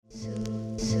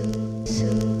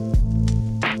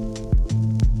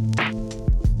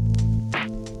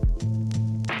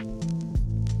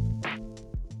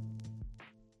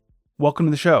Welcome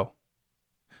to the show.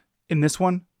 In this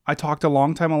one, I talked to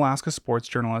longtime Alaska sports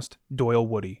journalist Doyle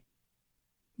Woody.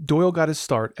 Doyle got his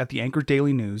start at the Anchor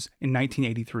Daily News in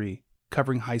 1983,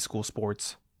 covering high school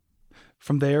sports.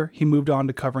 From there, he moved on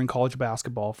to covering college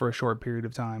basketball for a short period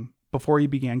of time, before he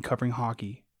began covering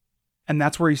hockey. And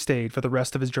that's where he stayed for the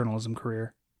rest of his journalism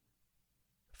career.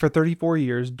 For 34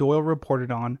 years, Doyle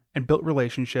reported on and built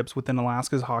relationships within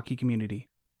Alaska's hockey community.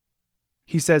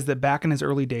 He says that back in his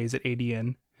early days at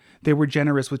ADN, they were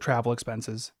generous with travel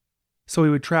expenses, so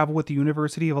he would travel with the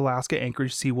University of Alaska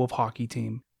Anchorage Seawolf hockey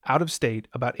team out of state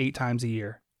about 8 times a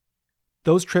year.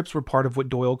 Those trips were part of what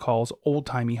Doyle calls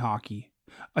old-timey hockey,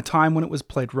 a time when it was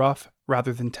played rough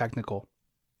rather than technical.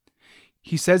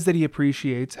 He says that he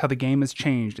appreciates how the game has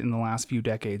changed in the last few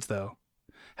decades, though,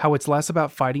 how it's less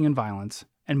about fighting and violence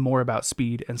and more about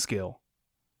speed and skill.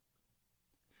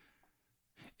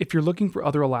 If you're looking for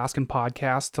other Alaskan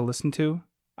podcasts to listen to,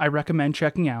 I recommend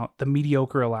checking out The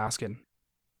Mediocre Alaskan.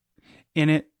 In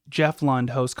it, Jeff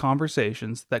Lund hosts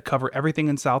conversations that cover everything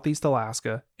in Southeast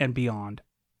Alaska and beyond.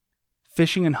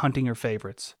 Fishing and hunting are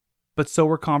favorites, but so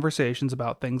are conversations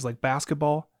about things like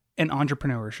basketball and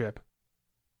entrepreneurship.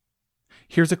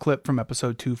 Here's a clip from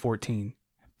episode 214,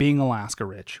 Being Alaska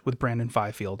Rich, with Brandon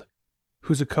Fifield,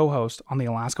 who's a co-host on the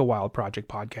Alaska Wild Project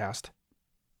podcast.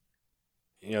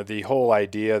 You know, the whole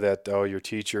idea that, your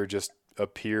teacher just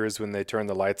appears when they turn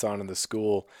the lights on in the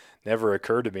school never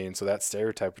occurred to me. And so that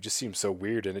stereotype just seems so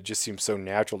weird, and it just seems so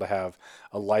natural to have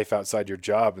a life outside your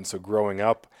job. And so growing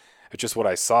up, it's just what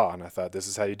I saw. And I thought, this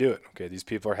is how you do it. Okay, these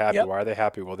people are happy. Yep. Why are they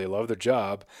happy? Well, they love their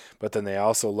job, but then they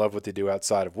also love what they do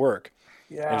outside of work.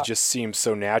 Yeah. And it just seems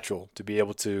so natural to be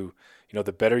able to,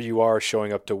 the better you are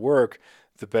showing up to work,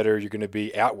 the better you're going to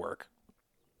be at work.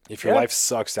 If your life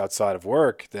sucks outside of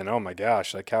work, then, oh my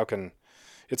gosh,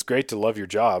 it's great to love your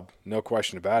job, no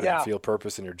question about it, and feel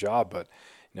purpose in your job, but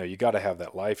you got to have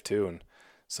that life too. And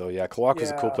so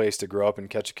Kawaka's a cool place to grow up, and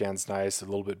Ketchikan's nice, a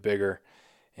little bit bigger,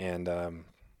 and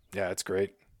it's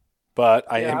great. But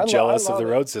I am jealous of the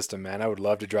road system, man. I would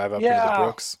love to drive up into the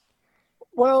Brooks.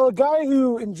 Well, a guy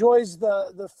who enjoys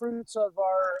the fruits of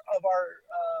our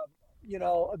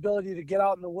ability to get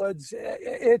out in the woods,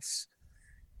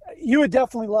 you would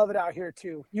definitely love it out here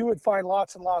too. You would find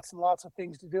lots and lots and lots of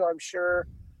things to do, I'm sure.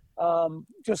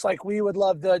 Just like we would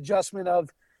love the adjustment of,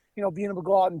 being able to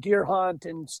go out and deer hunt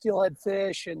and steelhead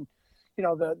fish, and,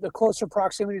 the closer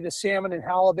proximity to salmon and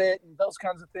halibut and those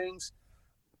kinds of things.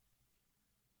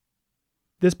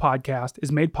 This podcast is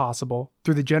made possible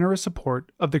through the generous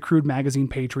support of the Crude Magazine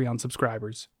Patreon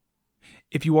subscribers.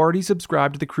 If you already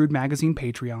subscribe to the Crude Magazine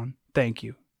Patreon, thank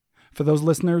you. For those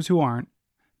listeners who aren't,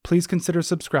 please consider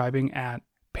subscribing at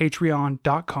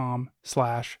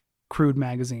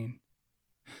patreon.com/crudemagazine.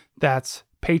 That's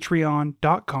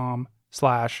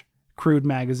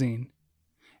patreon.com/crudemagazine.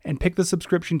 And pick the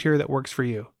subscription tier that works for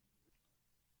you.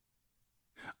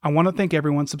 I want to thank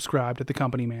everyone subscribed at the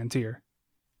Company Man tier.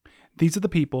 These are the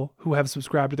people who have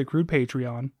subscribed to the Crude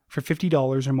Patreon for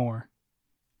 $50 or more.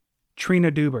 Trina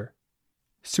Duber,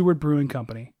 Seward Brewing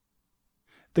Company,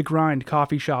 The Grind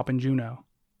Coffee Shop in Juneau,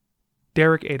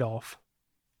 Derek Adolph,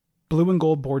 Blue and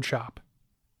Gold Board Shop,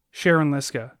 Sharon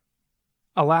Liska,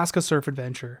 Alaska Surf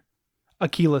Adventure,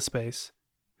 Aquila Space,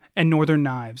 and Northern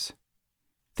Knives.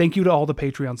 Thank you to all the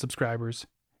Patreon subscribers.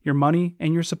 Your money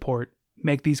and your support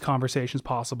make these conversations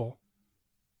possible.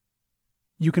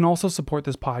 You can also support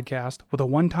this podcast with a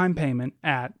one-time payment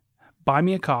at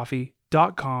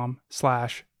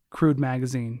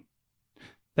buymeacoffee.com/crudemagazine.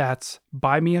 That's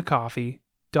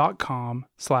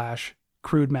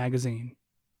buymeacoffee.com/crudemagazine.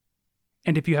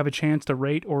 And if you have a chance to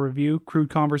rate or review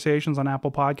Crude Conversations on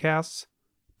Apple Podcasts,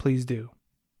 please do.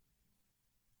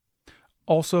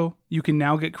 Also, you can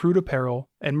now get Crude apparel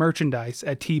and merchandise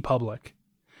at TeePublic.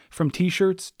 From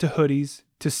t-shirts to hoodies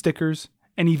to stickers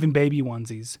and even baby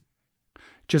onesies.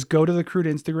 Just go to the Crude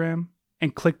Instagram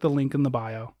and click the link in the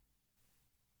bio.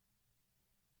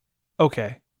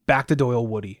 Okay, back to Doyle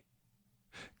Woody.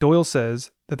 Doyle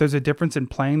says that there's a difference in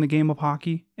playing the game of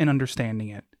hockey and understanding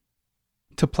it.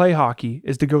 To play hockey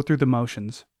is to go through the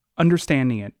motions.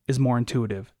 Understanding it is more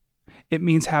intuitive. It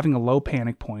means having a low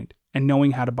panic point and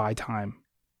knowing how to buy time.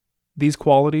 These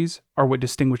qualities are what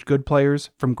distinguish good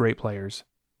players from great players.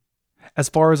 As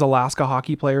far as Alaska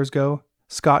hockey players go,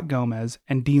 Scott Gomez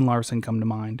and Dean Larson come to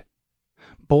mind.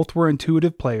 Both were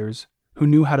intuitive players who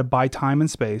knew how to buy time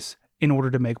and space in order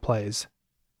to make plays.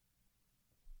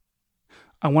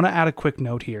 I want to add a quick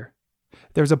note here.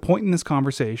 There's a point in this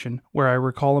conversation where I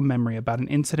recall a memory about an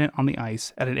incident on the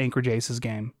ice at an Anchorage Aces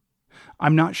game.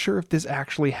 I'm not sure if this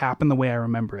actually happened the way I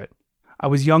remember it. I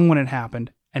was young when it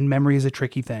happened, and memory is a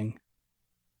tricky thing.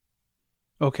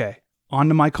 Okay, on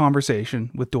to my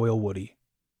conversation with Doyle Woody.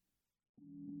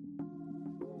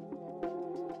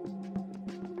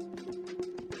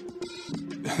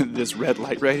 This red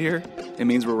light right here, it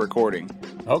means we're recording.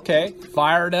 Okay,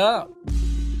 fired up.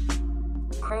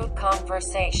 Crude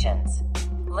conversations.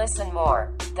 Listen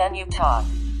more, then you talk.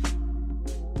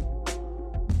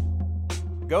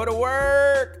 Go to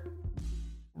work.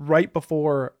 Right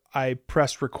before I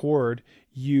pressed record,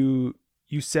 you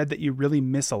said that you really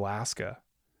miss Alaska.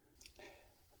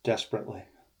 Desperately.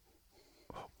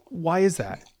 Why is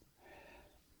that?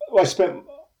 Well, I spent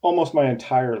almost my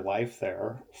entire life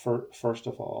there, first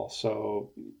of all.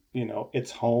 So,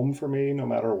 it's home for me no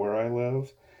matter where I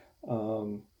live.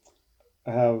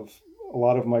 I have a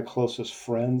lot of my closest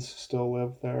friends still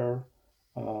live there.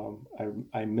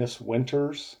 I miss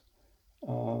winters.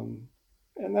 And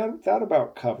that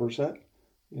about covers it.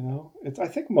 I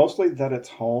think mostly that it's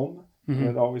home. Mm-hmm.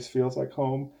 It always feels like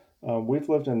home. We've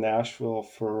lived in Nashville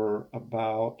for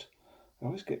about, I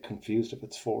always get confused if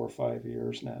it's 4 or 5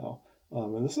 years now.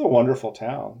 And this is a wonderful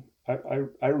town.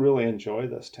 I really enjoy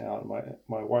this town.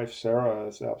 My wife, Sarah,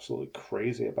 is absolutely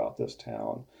crazy about this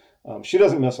town. She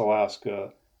doesn't miss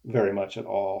Alaska very much at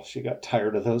all. She got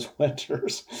tired of those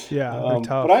winters. Yeah, they're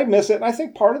tough. But I miss it. And I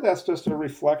think part of that's just a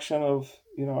reflection of,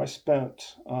 I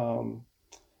spent more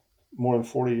than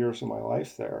 40 years of my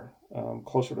life there,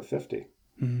 closer to 50.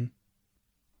 Mm-hmm.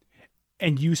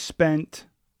 And you spent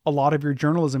a lot of your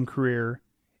journalism career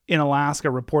in Alaska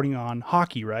reporting on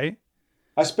hockey, right?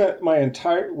 I spent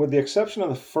with the exception of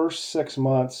the first 6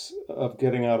 months of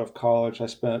getting out of college, I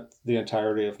spent the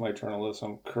entirety of my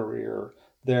journalism career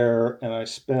there. And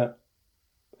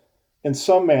in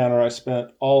some manner, I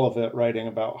spent all of it writing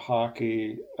about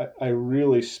hockey. I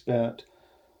really spent,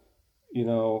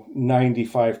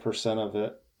 95% of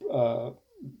it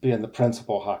being the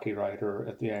principal hockey writer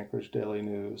at the Anchorage Daily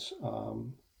News.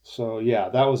 So yeah,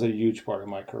 that was a huge part of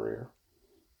my career.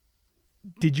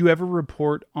 Did you ever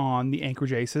report on the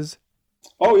Anchorage Aces?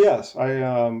 Oh yes,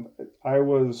 I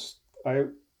was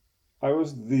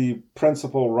the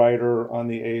principal writer on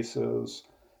the Aces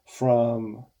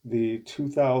from the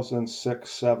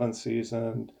 2006-07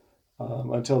 season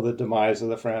until the demise of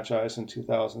the franchise in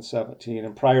 2017.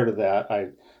 And prior to that, I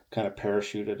kind of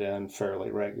parachuted in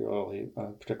fairly regularly,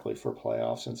 particularly for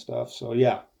playoffs and stuff. So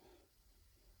yeah.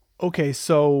 Okay,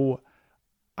 so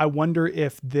I wonder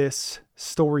if this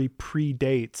story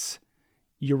predates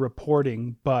your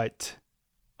reporting, but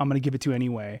I'm going to give it to you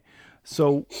anyway.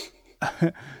 So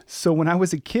when I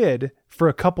was a kid, for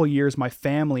a couple years, my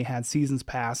family had seasons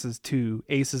passes to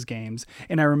Aces games.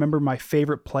 And I remember my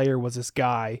favorite player was this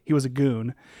guy. He was a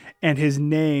goon, and his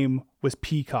name was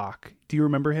Peacock. Do you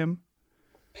remember him?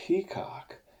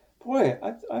 Peacock. Boy,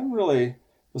 I'm really...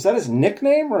 Was that his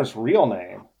nickname or his real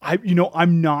name?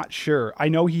 I'm not sure. I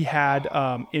know he had,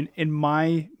 in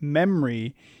my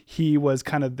memory, he was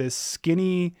kind of this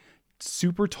skinny,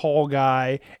 super tall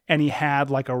guy, and he had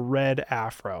like a red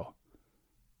afro.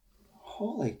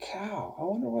 Holy cow. I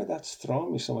wonder why that's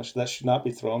throwing me so much. That should not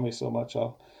be throwing me so much.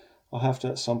 I'll have to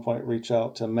at some point reach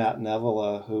out to Matt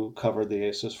Nevela, who covered the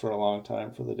Aces for a long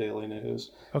time for the Daily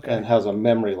News. Okay. And has a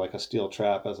memory like a steel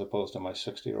trap as opposed to my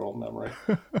 60-year-old memory.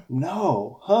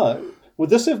 No, huh? Would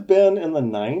this have been in the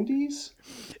 90s?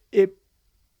 It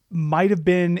might have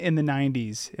been in the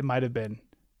 90s. It might have been.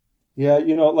 Yeah,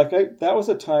 that was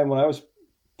a time when I was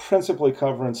principally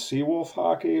covering Seawolf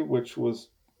hockey, which was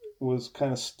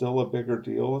kind of still a bigger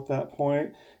deal at that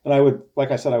point. And I would,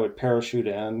 like I said, I would parachute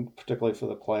in, particularly for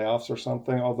the playoffs or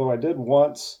something. Although I did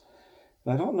once,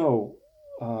 and I don't know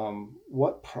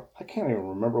I can't even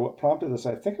remember what prompted this.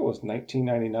 I think it was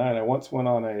 1999. I once went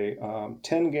on a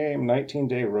 10-game,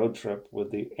 19-day road trip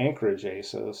with the Anchorage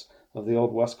Aces of the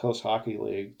old West Coast Hockey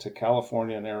League to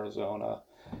California and Arizona.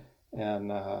 And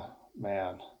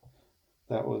man,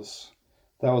 that was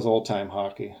old time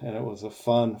hockey, and it was a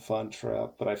fun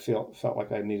trip. But I felt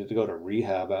like I needed to go to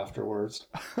rehab afterwards.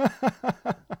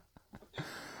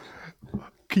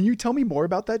 Can you tell me more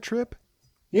about that trip?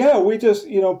 Yeah, we just,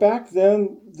 back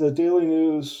then the Daily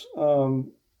News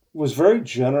was very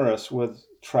generous with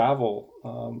travel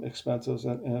expenses,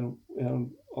 and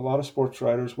a lot of sports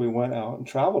writers, we went out and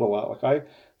traveled a lot. Like I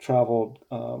traveled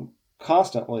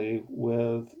constantly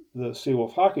with the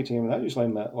Seawolf hockey team, and that usually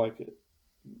meant like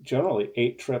generally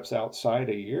 8 trips outside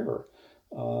a year.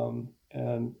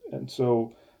 And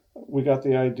so we got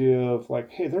the idea of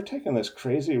like, hey, they're taking this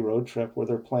crazy road trip where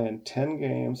they're playing 10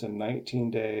 games in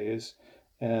 19 days.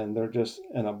 and they're just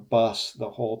in a bus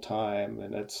the whole time,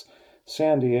 and it's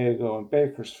San Diego and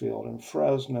Bakersfield and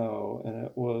Fresno, and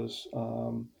it was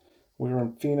we were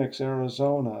in Phoenix,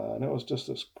 Arizona, and it was just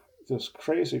this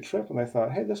crazy trip. And I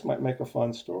thought, hey, this might make a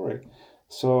fun story.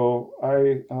 So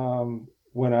I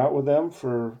went out with them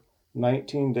for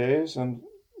 19 days and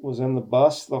was in the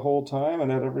bus the whole time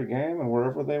and at every game, and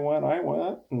wherever they went, I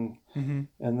went, and and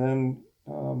then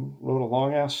wrote a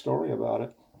long ass story about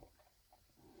it.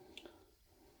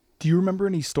 Do you remember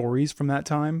any stories from that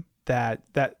time? That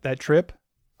trip?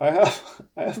 I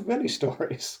have many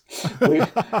stories.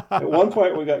 At one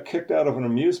point, we got kicked out of an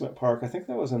amusement park. I think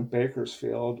that was in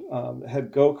Bakersfield. It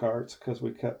had go-karts because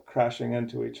we kept crashing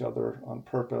into each other on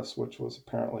purpose, which was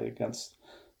apparently against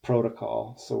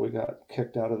protocol. So we got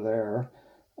kicked out of there.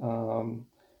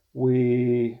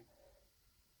 We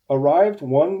arrived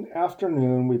one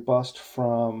afternoon. We bussed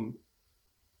from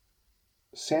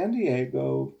San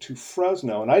Diego to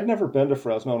Fresno, and I'd never been to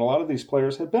Fresno, and a lot of these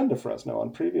players had been to Fresno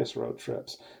on previous road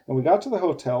trips. And we got to the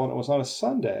hotel, and it was on a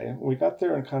Sunday. We got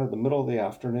there in kind of the middle of the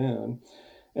afternoon,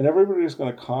 and everybody was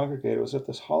going to congregate. It was at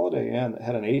this Holiday Inn that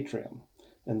had an atrium,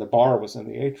 and the bar was in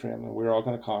the atrium, and we were all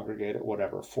going to congregate at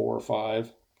whatever, 4 or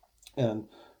 5, and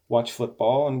watch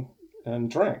football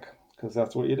and drink, because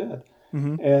that's what you did.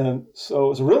 And so it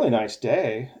was a really nice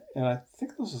day, and I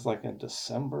think this was like in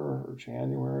December or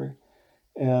January.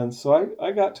 And so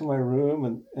I got to my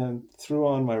room and threw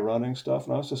on my running stuff,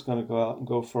 and I was just going to go out and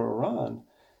go for a run.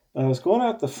 And I was going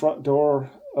out the front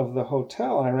door of the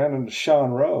hotel, and I ran into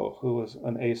Sean Rowe, who was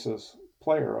an Aces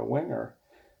player, a winger,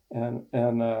 and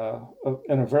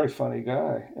a very funny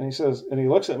guy. And he says, and he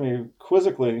looks at me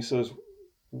quizzically, and he says,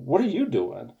 "What are you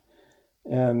doing?"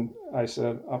 And I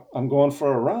said, "I'm going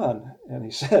for a run." And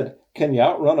he said, "Can you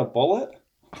outrun a bullet?"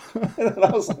 And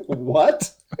I was like,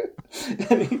 "What?"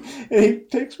 And he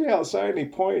takes me outside and he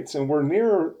points, and we're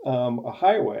near a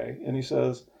highway, and he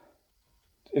says,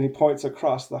 and he points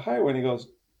across the highway, and he goes,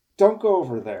 "Don't go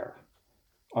over there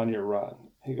on your run."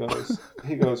 He goes,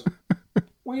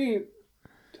 "We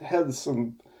had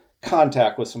some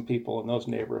contact with some people in those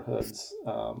neighborhoods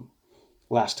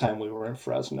last time we were in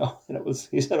Fresno, and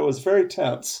he said it was very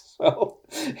tense, so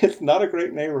it's not a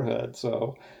great neighborhood."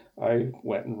 So I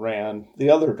went and ran the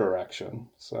other direction.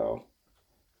 So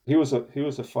he was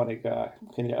a funny guy.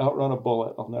 Can you outrun a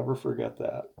bullet? I'll never forget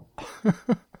that.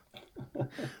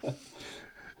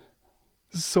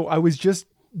 So I was just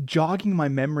jogging my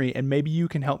memory, and maybe you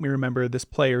can help me remember this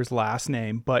player's last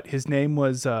name, but his name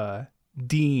was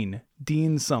Dean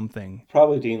something.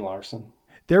 Probably Dean Larson.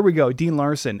 There we go, Dean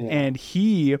Larson. Yeah. And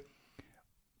he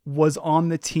was on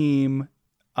the team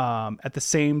at the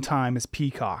same time as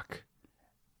Peacock.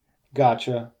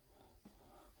 Gotcha.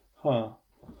 Huh.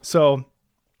 So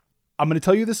I'm going to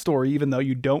tell you the story, even though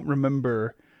you don't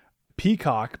remember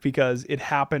Peacock, because it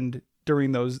happened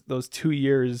during those 2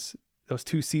 years, those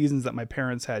 2 seasons that my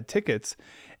parents had tickets.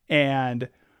 And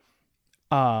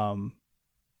so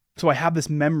I have this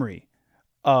memory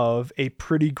of a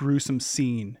pretty gruesome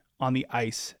scene on the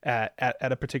ice at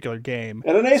a particular game.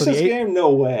 At an Aces game?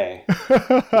 No way.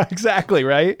 Exactly,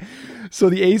 right? So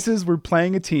the Aces were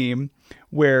playing a team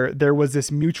where there was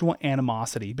this mutual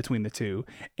animosity between the two.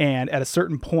 And at a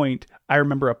certain point, I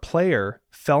remember a player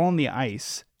fell on the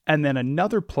ice, and then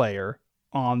another player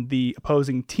on the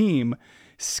opposing team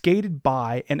skated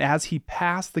by, and as he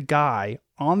passed the guy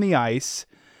on the ice,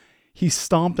 he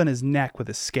stomped on his neck with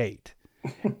his skate.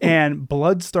 And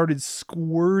blood started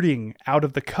squirting out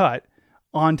of the cut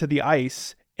onto the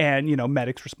ice, and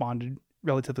medics responded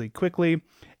relatively quickly,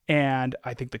 and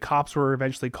I think the cops were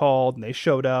eventually called, and they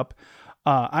showed up.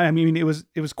 I mean, it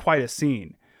was quite a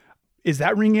scene. Is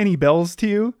that ring any bells to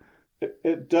you?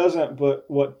 It doesn't, but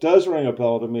what does ring a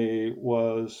bell to me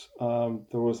was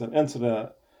there was an incident,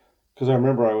 because I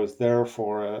remember I was there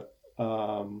for it,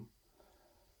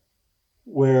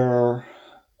 where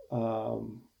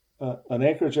an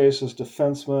Anchorage Aces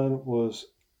defenseman was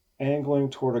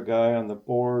angling toward a guy on the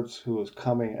boards who was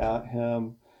coming at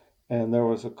him, and there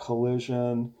was a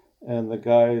collision, and the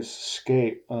guy's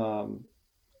skate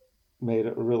made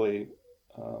a really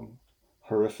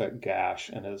horrific gash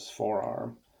in his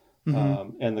forearm.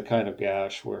 And the kind of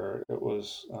gash where it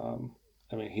was,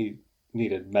 he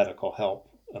needed medical help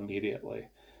immediately.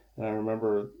 And I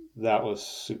remember that was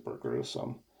super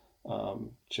gruesome.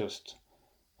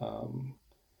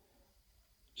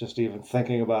 Just even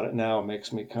thinking about it now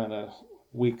makes me kind of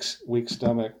weak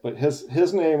stomach. But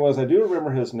his name was, I do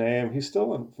remember his name. He's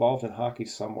still involved in hockey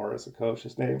somewhere as a coach.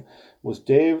 His name was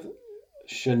Dave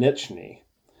Shinichny.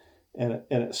 And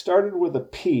it started with a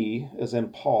P, as in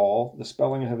Paul, the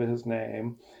spelling of his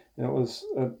name, and it was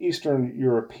an Eastern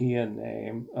European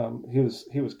name.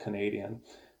 He was Canadian.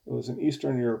 It was an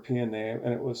Eastern European name,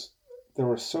 and there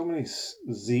were so many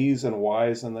Z's and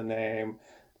Y's in the name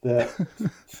that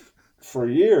for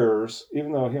years,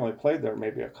 even though he only played there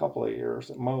maybe a couple of years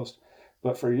at most,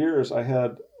 but for years I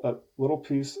had a little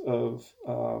piece of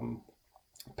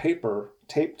paper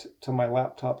taped to my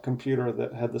laptop computer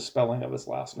that had the spelling of his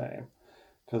last name,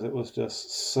 because it was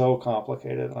just so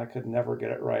complicated and I could never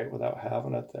get it right without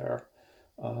having it there.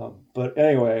 But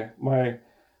anyway, my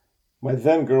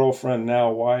then girlfriend,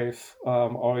 now wife,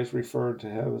 always referred to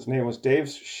him. His name was Dave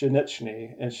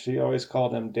Shinichny, and she always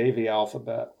called him Davy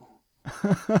Alphabet.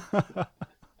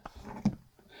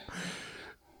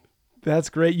 That's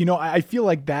great. You know, I feel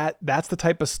like that's the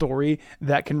type of story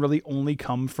that can really only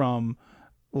come from,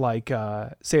 like,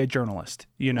 say, a journalist,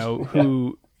 you know,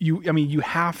 who you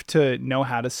have to know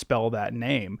how to spell that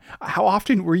name. How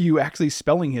often were you actually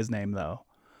spelling his name, though?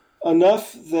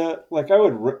 Enough that, like, I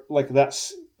would, like,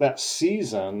 that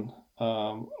season,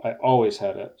 I always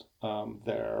had it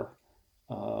there.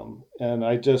 And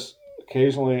I just,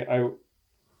 occasionally, I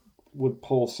would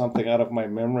pull something out of my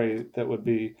memory that would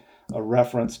be a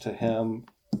reference to him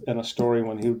in a story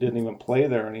when he didn't even play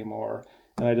there anymore.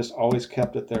 And I just always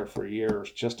kept it there for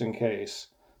years, just in case.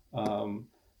 And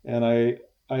I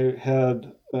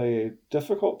had a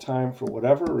difficult time, for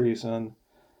whatever reason,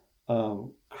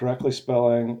 correctly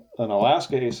spelling an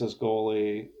Alaska Aces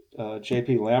goalie,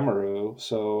 J.P. Lamoureux.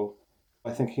 So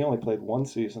I think he only played one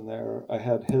season there. I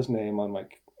had his name on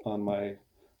my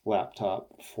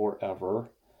laptop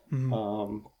forever.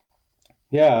 Mm-hmm.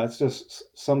 Yeah, it's just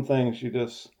some things are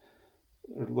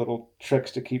little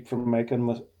tricks to keep from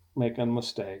making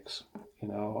mistakes. You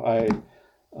know, I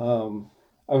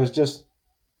was just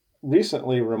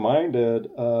recently reminded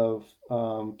of,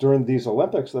 during these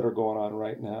Olympics that are going on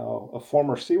right now, a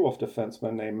former Seawolf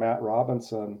defenseman named Matt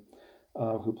Robinson,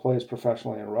 who plays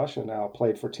professionally in Russia now,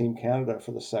 played for Team Canada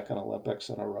for the second Olympics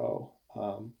in a row.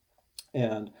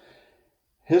 And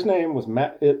his name was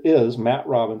Matt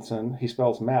Robinson. He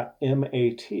spells Matt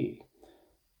M-A-T.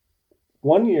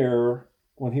 One year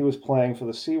when he was playing for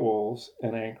the Seawolves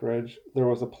in Anchorage, there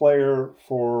was a player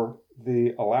for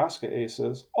the Alaska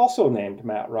Aces, also named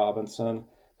Matt Robinson,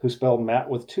 who spelled Matt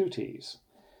with two T's.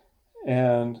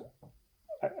 And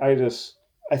I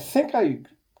think I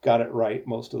got it right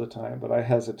most of the time, but I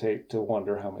hesitate to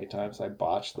wonder how many times I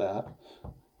botched that.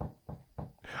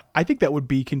 I think that would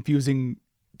be confusing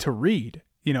to read,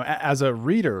 you know, as a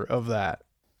reader of that.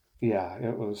 Yeah,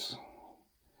 it was.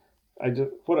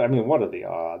 What are the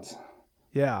odds?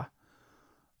 Yeah.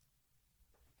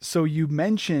 So you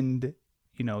mentioned,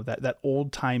 you know, that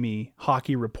old timey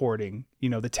hockey reporting, you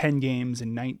know, the 10 games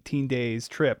in 19 days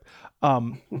trip.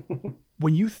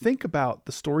 When you think about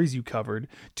the stories you covered,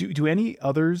 do any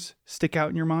others stick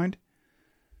out in your mind?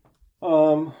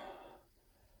 Well,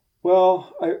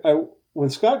 I when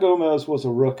Scott Gomez was a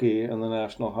rookie in the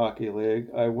National Hockey League,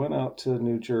 I went out to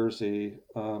New Jersey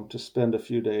to spend a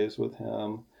few days with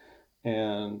him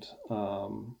and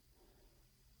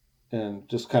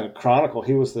just kind of chronicle.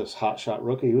 He was this hotshot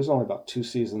rookie. He was only about 2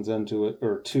 seasons into it,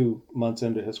 or 2 months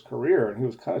into his career, and he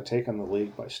was kind of taking the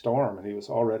league by storm, and he was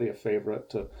already a favorite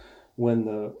to win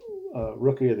the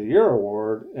Rookie of the Year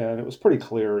award. And it was pretty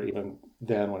clear even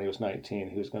then, when he was 19,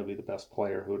 he was going to be the best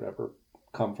player who would ever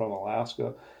come from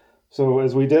Alaska. So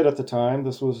as we did at the time,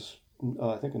 this was,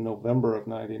 I think, in November of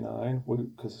 99,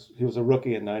 because he was a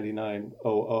rookie in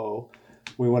 99-00.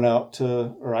 I went out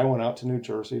to New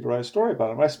Jersey to write a story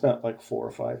about him. I spent like 4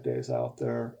 or 5 days out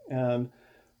there, and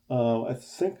I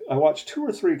think I watched 2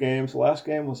 or 3 games. The last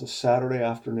game was a Saturday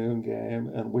afternoon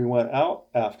game, and we went out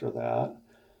after that.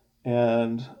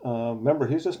 And remember,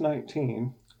 he's just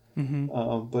 19,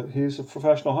 mm-hmm. But he's a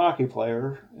professional hockey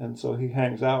player, and so he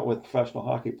hangs out with professional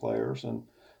hockey players, and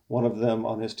one of them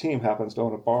on his team happens to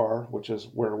own a bar, which is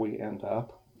where we end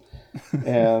up.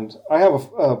 And I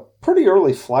have a pretty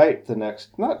early flight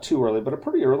not too early, but a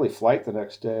pretty early flight the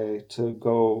next day to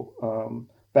go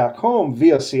back home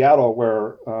via Seattle,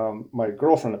 where my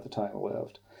girlfriend at the time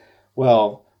lived.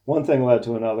 Well, one thing led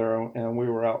to another, and we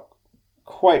were out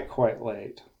quite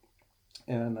late.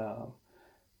 And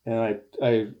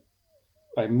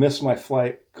I missed my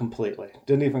flight completely.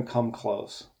 Didn't even come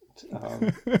close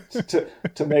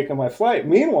to making my flight.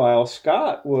 Meanwhile,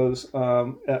 Scott was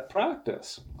at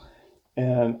practice.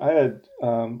 And I had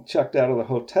checked out of the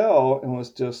hotel and was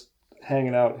just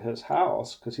hanging out at his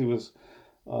house because he was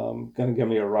going to give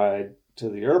me a ride to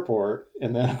the airport.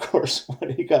 And then, of course,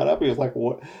 when he got up, he was like,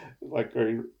 "What? Like, are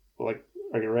you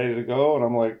ready to go?" And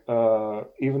I'm like,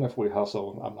 "Even if we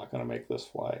hustle, I'm not going to make this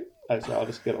flight. I said, I'll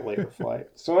just get a later flight."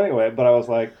 So anyway, but I was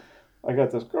like, I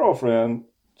got this girlfriend.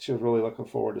 She was really looking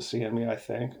forward to seeing me, I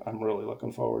think. I'm really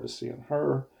looking forward to seeing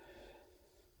her.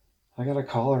 I got to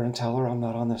call her and tell her I'm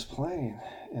not on this plane.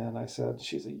 And I said,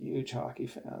 she's a huge hockey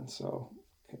fan. So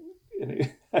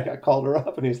I called her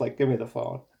up and he's like, give me the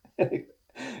phone.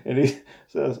 And he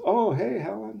says, oh, hey,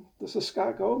 Helen, this is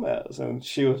Scott Gomez. And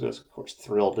she was just, of course,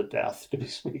 thrilled to death to be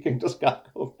speaking to Scott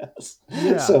Gomez.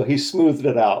 Yeah. So he smoothed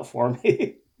it out for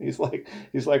me. He's like,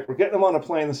 we're getting him on a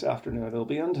plane this afternoon. It'll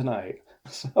be in tonight.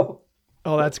 So.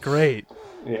 Oh, that's great.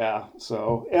 Yeah.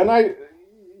 So, and I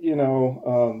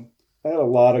had a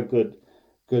lot of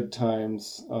good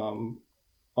times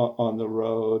on the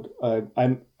road.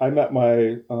 I met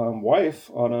my wife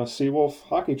on a Seawolf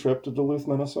hockey trip to Duluth,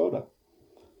 Minnesota,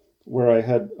 where I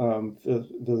had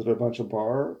visited a bunch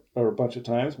of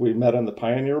times. We met in the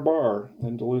Pioneer Bar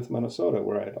in Duluth, Minnesota,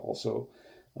 where I had also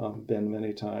been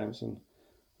many times. And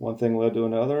one thing led to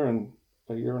another, and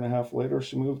a year and a half later,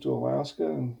 she moved to Alaska,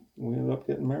 and we ended up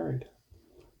getting married.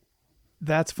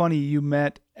 That's funny. You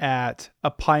met at a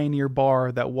Pioneer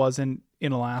Bar that wasn't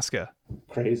in Alaska.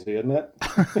 Crazy, isn't it?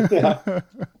 Yeah.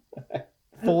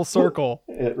 Full circle.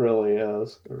 It really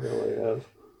is. It really is.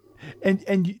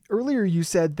 And earlier you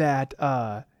said that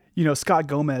Scott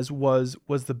Gomez was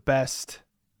the best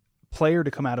player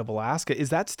to come out of Alaska. Is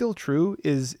that still true?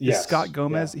 Is Yes. Scott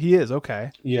Gomez? Yeah. He is.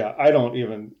 Okay. Yeah, I don't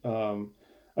even.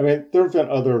 There have been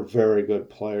other very good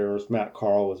players. Matt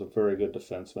Carl was a very good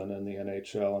defenseman in the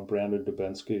NHL, and Brandon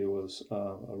Dubinsky was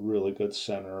a really good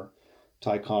center.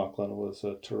 Ty Conklin was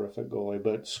a terrific goalie,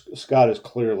 but Scott is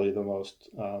clearly the most,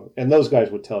 and those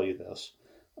guys would tell you this,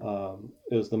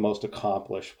 is the most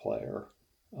accomplished player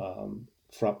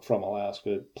from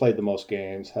Alaska. Played the most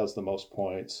games, has the most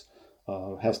points,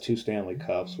 has 2 Stanley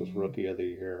Cups, was Rookie of the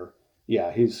Year.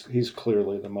 Yeah, he's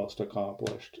clearly the most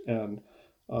accomplished, and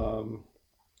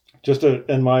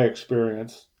in my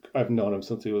experience, I've known him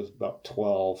since he was about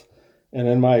 12, and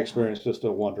in my experience, just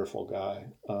a wonderful guy.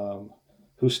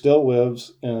 Who still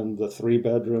lives in the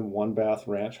 3-bedroom, 1-bath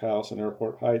ranch house in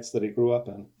Airport Heights that he grew up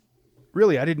in.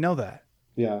 Really? I didn't know that.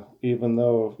 Yeah, even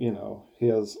though, he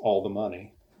has all the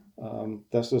money.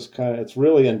 That's just it's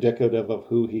really indicative of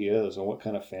who he is and what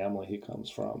kind of family he comes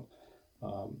from.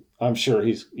 I'm sure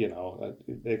he's,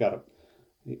 they got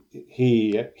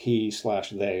he /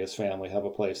 they, his family, have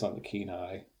a place on the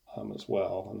Kenai as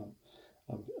well.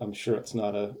 And I'm sure it's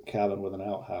not a cabin with an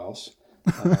outhouse.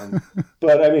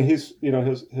 But I mean, he's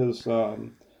his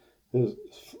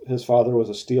father was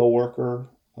a steel worker,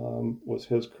 was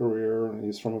his career, and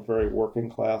he's from a very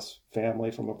working class family,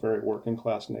 from a very working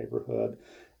class neighborhood,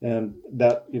 and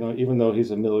that even though he's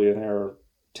a millionaire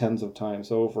tens of times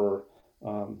over,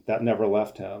 that never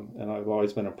left him, and I've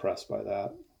always been impressed by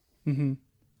that. Mm-hmm.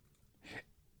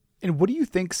 And what do you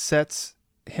think sets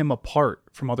him apart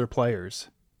from other players?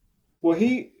 Well,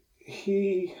 he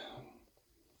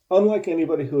unlike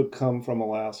anybody who had come from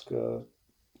Alaska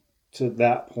to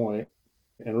that point,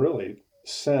 and really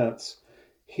since,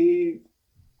 he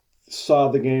saw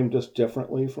the game just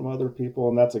differently from other people,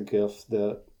 and that's a gift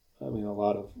that, a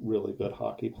lot of really good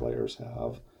hockey players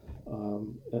have.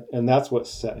 And that's what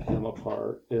set him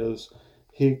apart, is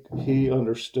he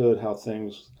understood how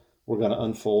things were going to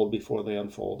unfold before they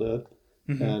unfolded.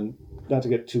 Mm-hmm. And not to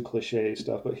get too cliche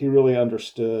stuff, but he really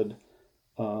understood,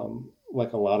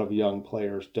 like a lot of young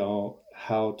players don't,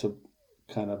 how to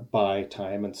kind of buy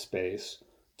time and space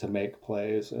to make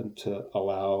plays and to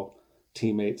allow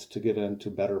teammates to get into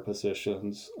better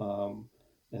positions.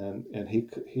 And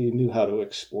he knew how to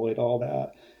exploit all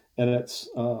that. And it's,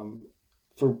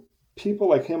 for people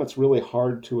like him, it's really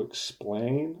hard to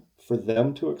explain, for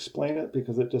them to explain it,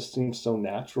 because it just seems so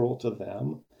natural to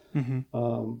them.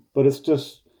 Mm-hmm. But it's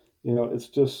just, it's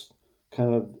just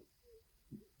kind of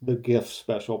the gifts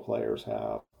special players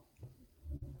have.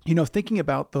 Thinking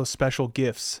about those special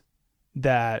gifts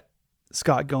that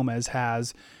Scott Gomez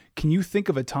has, can you think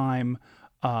of a time,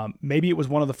 maybe it was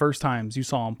one of the first times you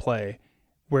saw him play,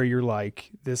 where you're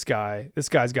like, this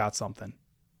guy's got something?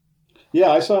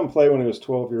 Yeah, I saw him play when he was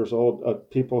 12 years old.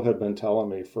 People had been telling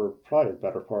me for probably the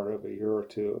better part of a year or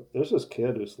two, there's this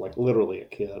kid who's like literally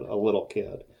a little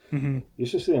kid. Mm-hmm. You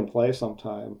should see him play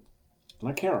sometime. And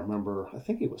I can't remember. I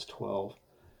think he was 12.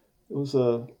 It was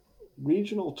a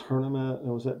regional tournament. It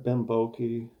was at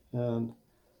Bemboki. And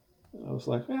I was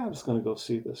like, I'm just going to go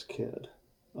see this kid.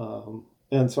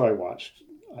 And so I watched,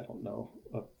 I don't know,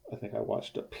 I think I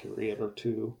watched a period or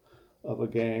two of a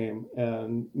game,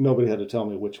 and nobody had to tell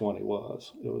me which one he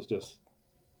was. It was just,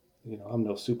 I'm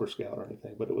no super scout or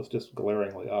anything, but it was just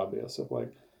glaringly obvious of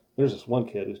like, there's this one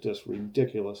kid who's just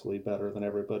ridiculously better than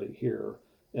everybody here.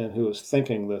 and who was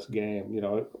thinking this game. You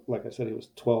know, like I said, he was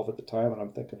 12 at the time, and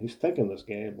I'm thinking he's thinking this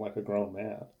game like a grown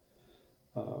man.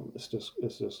 It's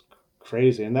just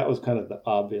crazy, and that was kind of the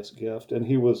obvious gift. And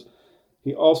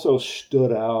he also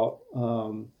stood out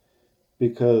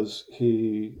because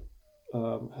he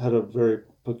had a very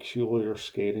peculiar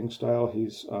skating style.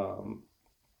 He's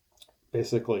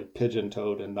basically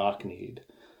pigeon-toed and knock-kneed,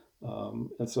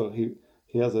 and so he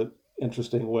has an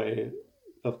interesting way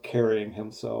of carrying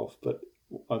himself. But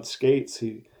on skates,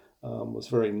 he was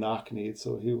very knock-kneed,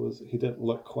 so he didn't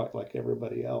look quite like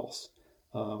everybody else.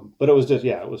 But it was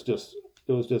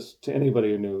just to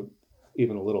anybody who knew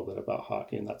even a little bit about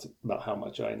hockey, and that's about how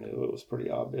much I knew. It was pretty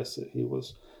obvious that he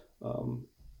was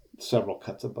several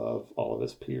cuts above all of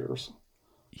his peers.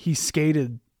 He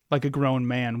skated like a grown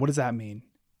man. What does that mean?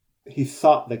 He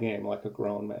thought the game like a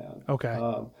grown man. Okay.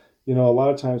 You know, a lot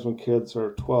of times when kids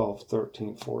are 12,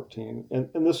 13, 14,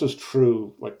 and this was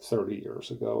true like 30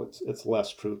 years ago, it's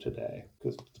less true today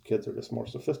because the kids are just more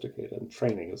sophisticated and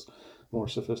training is more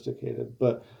sophisticated.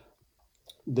 But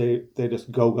they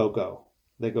just go.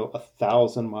 They go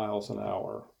 1,000 miles an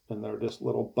hour, and they're just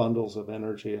little bundles of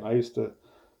energy. And I used to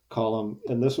call them,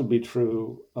 and this would be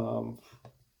true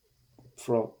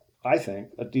for, I think,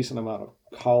 a decent amount of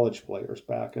college players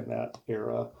back in that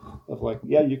era of like,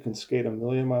 yeah, you can skate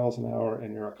 1,000,000 miles an hour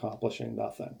and you're accomplishing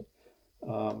nothing.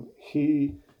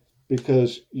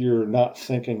 Because you're not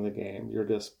thinking the game, you're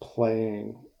just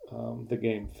playing the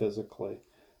game physically.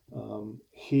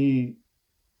 He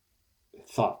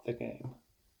thought the game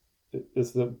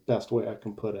is the best way I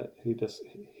can put it.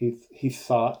 He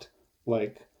thought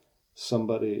like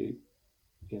somebody,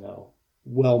 you know,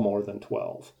 well more than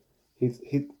 12.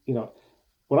 He you know,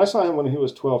 when I saw him when he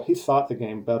was 12, he thought the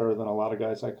game better than a lot of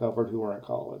guys I covered who were in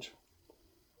college.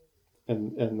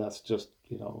 And that's just,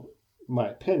 you know, my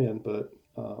opinion, but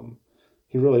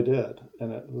he really did.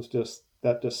 And it was just,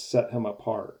 that just set him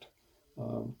apart.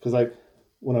 Because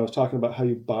when I was talking about how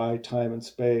you buy time and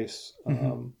space,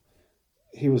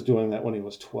 he was doing that when he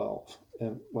was 12.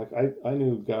 And like, I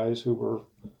knew guys who were,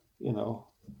 you know,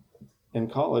 in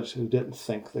college who didn't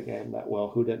think the game that well,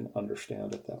 who didn't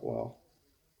understand it that well.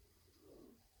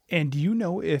 And do you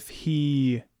know if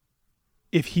he's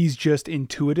just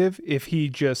intuitive, if he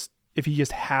just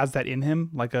has that in him,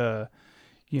 like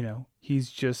you know, he's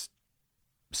just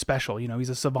special, you know, he's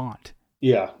a savant.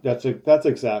 Yeah, that's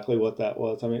exactly what that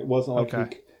was. I mean, it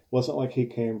wasn't like he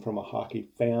came from a hockey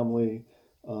family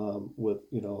with,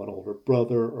 you know, an older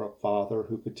brother or a father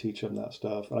who could teach him that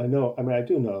stuff. And I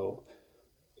do know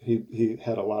he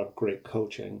had a lot of great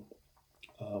coaching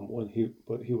when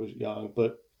he was young,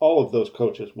 but all of those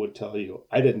coaches would tell you,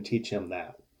 I didn't teach him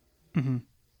that. Mm-hmm.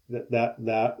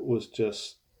 That was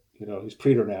just, you know, he's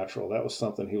preternatural. That was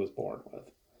something he was born with.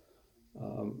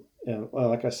 And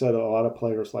like I said, a lot of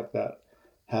players like that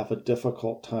have a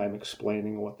difficult time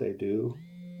explaining what they do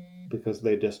because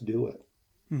they just do it.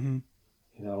 Mm-hmm.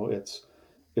 You know, it's,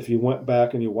 if you went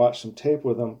back and you watched some tape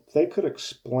with them, they could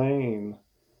explain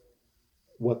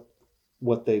what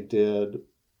they did,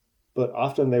 but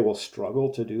often they will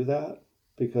struggle to do that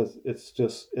because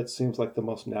it seems like the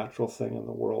most natural thing in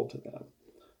the world to them.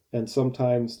 And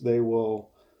sometimes they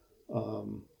will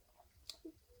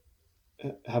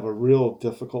have a real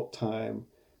difficult time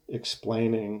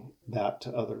explaining that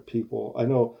to other people. I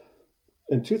know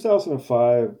in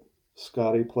 2005,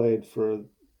 Scotty played for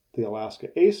the Alaska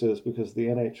Aces because the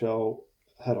NHL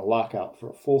had a lockout for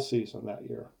a full season that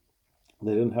year.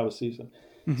 They didn't have a season.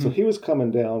 Mm-hmm. So he was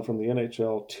coming down from the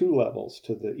NHL 2 levels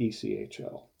to the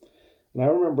ECHL. And I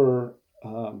remember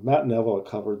Matt Neville had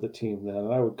covered the team then,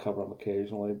 and I would cover him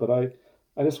occasionally, but I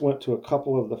just went to a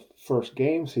couple of the first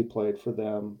games he played for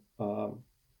them,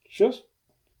 just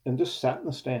sat in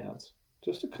the stands,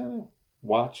 just to kind of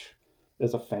watch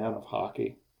as a fan of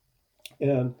hockey.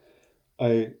 And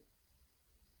I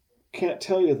can't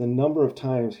tell you the number of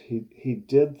times he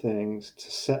did things to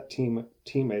set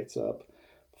teammates up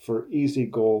for easy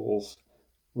goals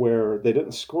where they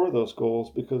didn't score those goals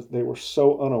because they were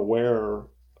so unaware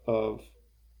of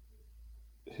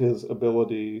his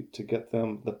ability to get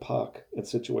them the puck in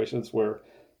situations where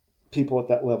people at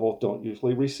that level don't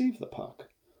usually receive the puck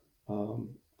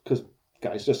because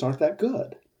guys just aren't that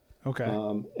good. Okay.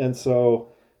 And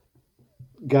so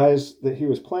guys that he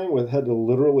was playing with had to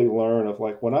literally learn of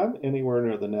like, when I'm anywhere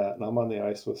near the net and I'm on the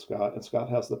ice with Scott and Scott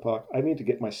has the puck, I need to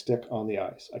get my stick on the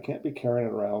ice. I can't be carrying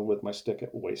it around with my stick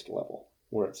at waist level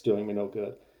where it's doing me no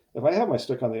good. If I have my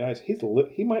stick on the ice,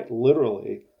 he might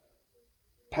literally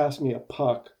pass me a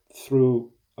puck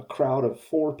through a crowd of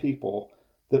 4 people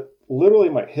that literally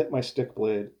might hit my stick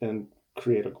blade and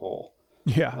create a goal.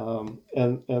 Yeah.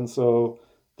 And so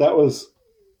that was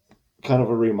kind of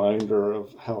a reminder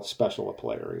of how special a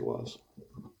player he was.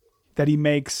 That he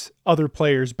makes other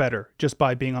players better just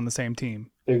by being on the same team.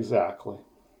 Exactly.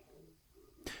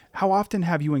 How often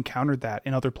have you encountered that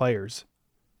in other players?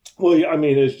 Well, yeah, I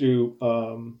mean, as you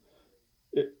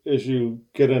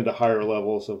get into higher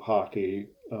levels of hockey,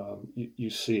 you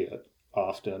see it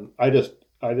often. I just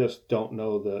don't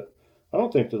know that. I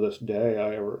don't think to this day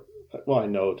I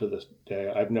know to this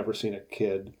day I've never seen a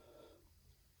kid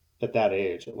at that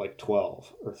age, at like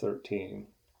 12 or 13,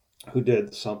 who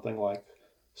did something like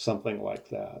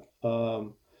that.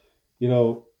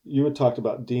 You had talked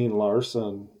about Dean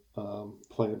Larson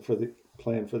playing for the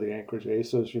Anchorage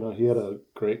Aces. He had a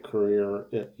great career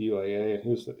at UAA, and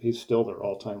he's still their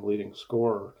all-time leading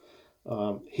scorer.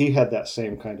 He had that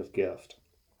same kind of gift.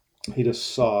 He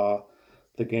just saw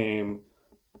the game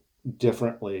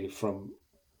differently from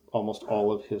almost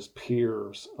all of his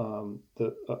peers.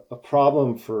 A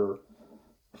problem for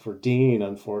Dean,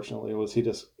 unfortunately, was he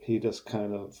just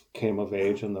kind of came of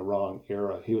age in the wrong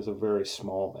era. He was a very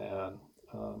small man,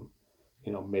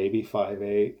 maybe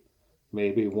 5'8",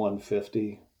 maybe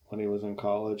 150 when he was in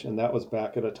college, and that was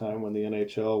back at a time when the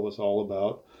NHL was all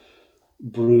about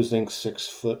bruising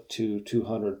 6'2",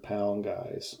 200-pound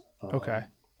guys. Okay.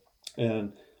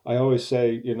 And I always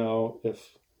say,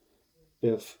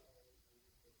 if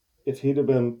he'd have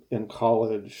been in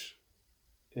college,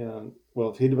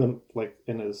 if he'd have been like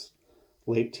in his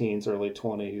late teens, early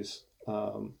 20s,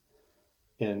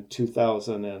 in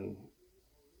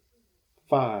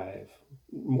 2005,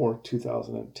 more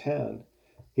 2010,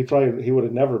 he would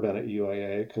have never been at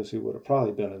UAA, because he would have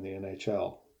probably been in the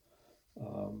NHL.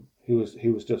 He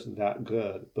was just that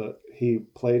good, but he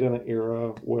played in an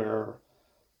era where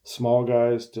small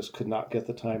guys just could not get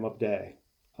the time of day.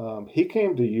 He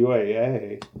came to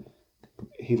UAA.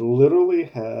 He literally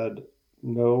had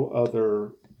no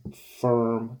other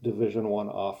firm Division I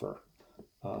offer.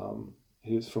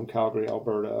 He was from Calgary,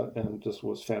 Alberta, and just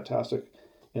was fantastic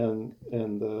in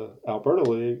the Alberta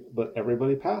League, but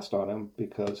everybody passed on him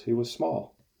because he was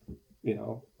small.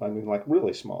 Like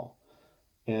really small.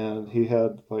 And he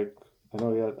had I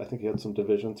think he had some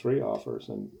Division III offers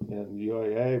in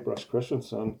UAA. Brush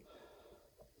Christensen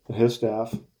and his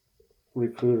staff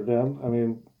recruited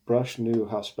him. Brush knew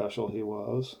how special he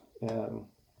was, and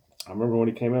I remember when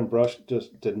he came in, Brush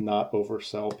just did not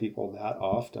oversell people that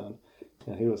often,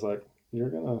 and he was like, "You're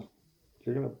gonna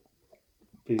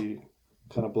be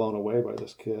kind of blown away by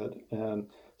this kid." And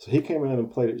so he came in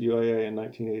and played at UAA in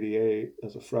 1988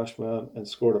 as a freshman and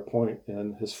scored a point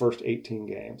in his first 18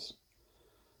 games,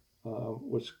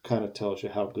 which kind of tells you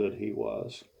how good he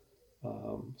was.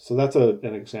 So that's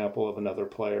an example of another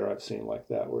player I've seen like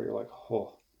that, where you're like,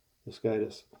 oh, this guy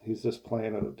he's just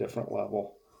playing at a different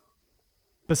level.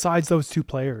 Besides those two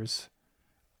players,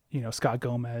 Scott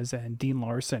Gomez and Dean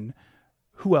Larson,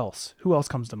 who else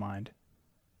comes to mind?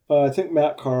 I think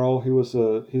Matt Carl. He's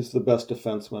the best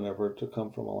defenseman ever to come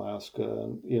from Alaska,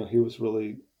 and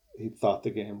he thought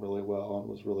the game really well and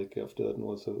was really gifted and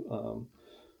was a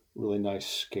really nice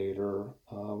skater.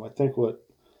 I think what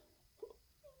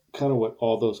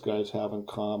all those guys have in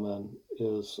common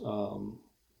is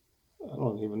I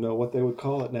don't even know what they would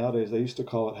call it nowadays. They used to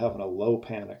call it having a low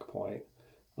panic point.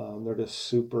 They're just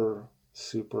super,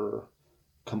 super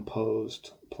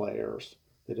composed players.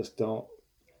 They just don't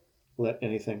let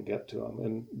anything get to them,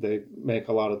 and they make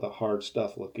a lot of the hard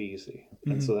stuff look easy.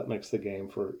 Mm-hmm. And so that makes the game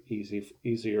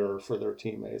easier for their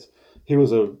teammates. He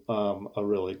was a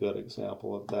really good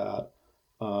example of that.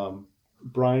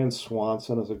 Brian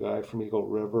Swanson is a guy from Eagle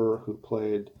River who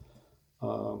played,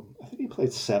 I think he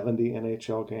played 70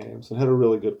 NHL games and had a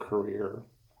really good career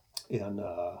in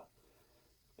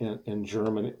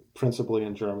Germany, principally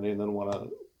in Germany, and then won a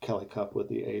Kelly Cup with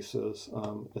the Aces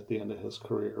at the end of his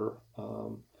career.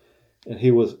 And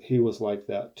he was like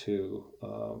that too.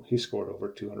 He scored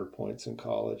over 200 points in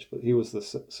college, but he was the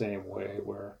same way,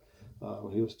 where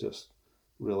he was just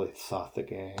really thought the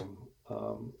game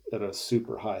at a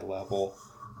super high level.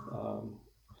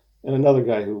 And another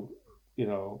guy who, he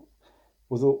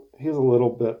was a little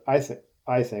bit. I think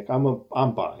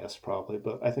I'm biased probably,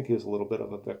 but I think he was a little bit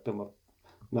of a victim of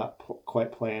not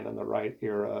quite playing in the right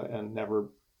era and never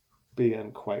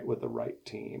being quite with the right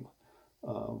team.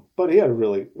 But he had a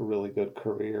really, really good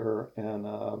career, and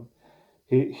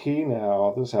he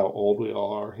now, this is how old we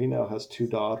all are, he now has two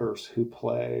daughters who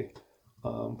play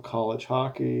college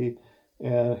hockey,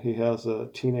 and he has a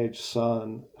teenage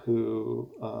son who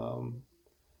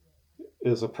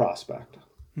is a prospect.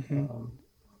 Mm-hmm.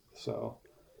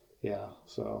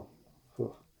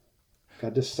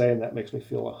 God, just saying that makes me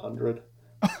feel 100.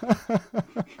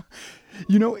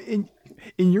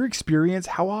 In your experience,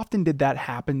 how often did that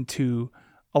happen to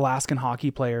Alaskan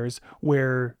hockey players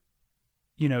where,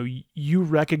 you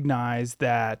recognize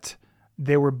that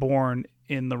they were born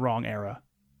in the wrong era?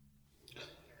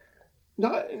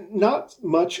 Not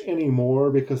much anymore,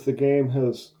 because the game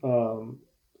has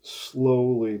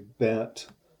slowly bent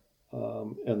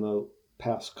in the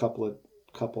past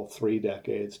couple 3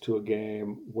 decades to a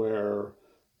game where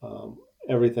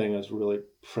everything is really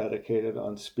predicated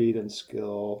on speed and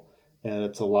skill, and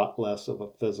it's a lot less of a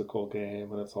physical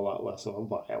game, and it's a lot less of a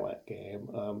violent game.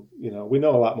 We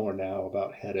know a lot more now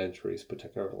about head injuries,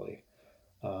 particularly,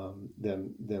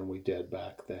 than we did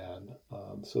back then.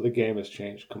 So the game has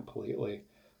changed completely.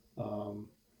 And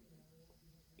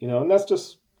that's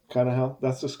just kind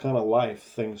of life.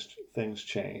 Things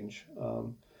change.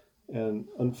 And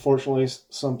unfortunately,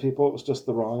 some people, it was just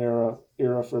the wrong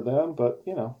era for them. But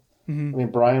I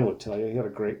mean, Brian would tell you he had a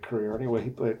great career anyway.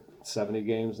 He played 70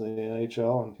 games in the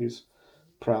NHL, and he's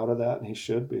proud of that, and he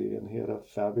should be. And he had a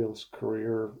fabulous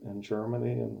career in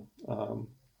Germany and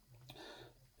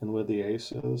with the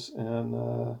Aces.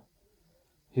 And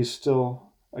he's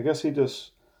still, I guess I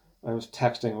was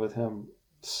texting with him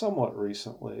somewhat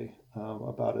recently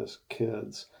about his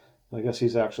kids. I guess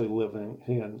he's actually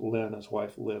he and Lynn, his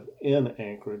wife, live in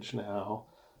Anchorage now.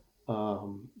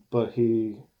 But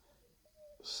he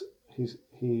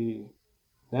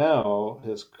now,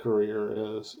 his career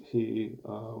is he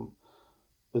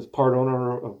is part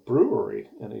owner of brewery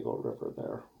in Eagle River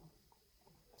there.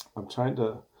 I'm trying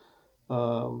to,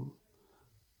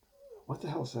 what the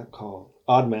hell is that called?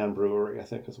 Odd Man Brewery, I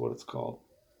think is what it's called.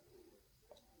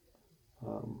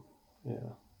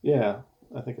 Yeah,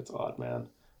 I think it's Odd Man.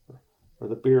 Or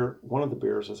the beer, one of the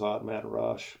beers is Odd Man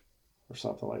Rush or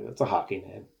something like that. It's a hockey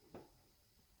name.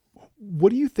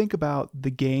 What do you think about the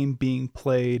game being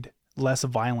played less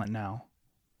violent now?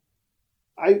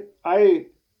 I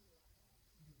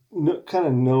kind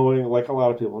of knowing, like a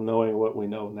lot of people, knowing what we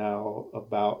know now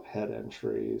about head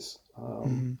injuries,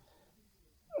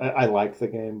 I like the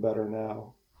game better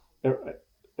now.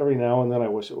 Every now and then I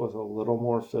wish it was a little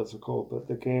more physical, but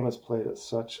the game is played at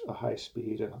such a high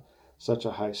speed and such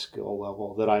a high skill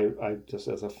level that I just,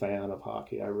 as a fan of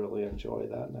hockey, I really enjoy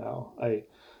that now.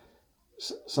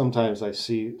 Sometimes I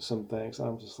see some things and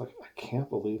I'm just like, I can't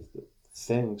believe the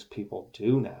things people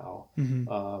do now.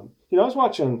 I was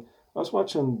watching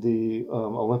the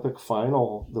Olympic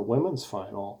final, the women's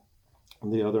final,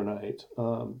 the other night,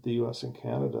 the U.S. and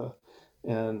Canada,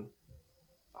 and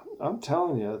I'm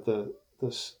telling you, the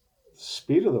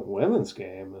speed of the women's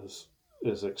game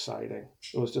is exciting.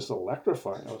 It was just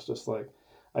electrifying. I was just like,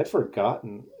 I'd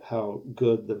forgotten how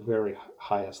good the very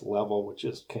highest level, which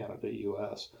is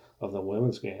Canada-U.S., of the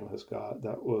women's game has got.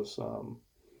 That was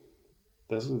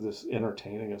this is just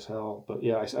entertaining as hell. But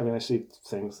yeah, I see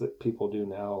things that people do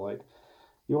now, like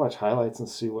you watch highlights and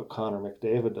see what Connor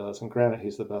McDavid does, and granted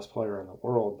he's the best player in the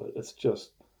world, but it's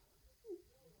just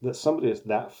that somebody is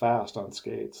that fast on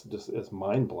skates just is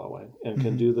mind-blowing and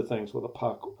can do the things with a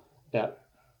puck at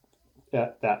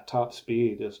that top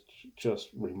speed is just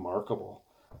remarkable.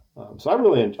 So I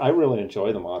really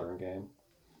enjoy the modern game.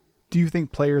 Do you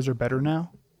think players are better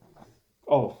now?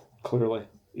 Oh, clearly.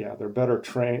 Yeah, they're better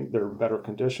trained, they're better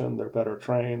conditioned, they're better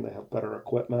trained, they have better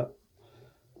equipment.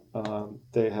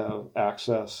 They have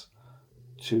access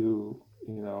to,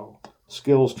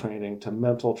 skills training, to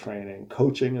mental training.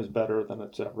 Coaching is better than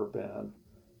it's ever been.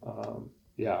 I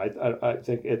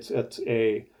think it's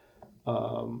a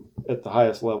at the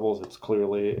highest levels, it's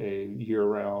clearly a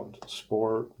year-round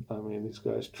sport. I mean, these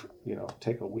guys,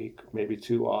 take a week, maybe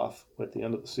 2 off at the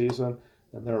end of the season,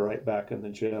 and they're right back in the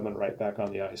gym and right back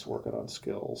on the ice working on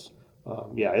skills.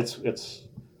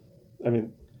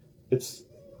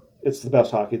 It's the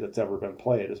best hockey that's ever been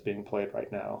played is being played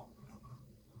right now.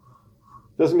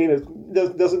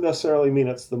 Doesn't necessarily mean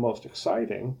it's the most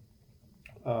exciting,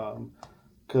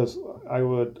 because I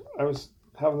was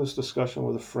having this discussion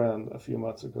with a friend a few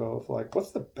months ago of like,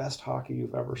 what's the best hockey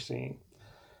you've ever seen?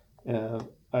 And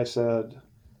I said,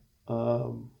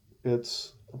 I'm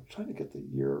trying to get the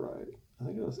year right. I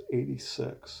think it was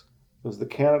 86. It was the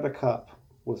Canada Cup,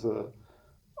 was a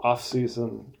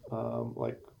off-season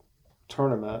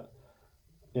tournament,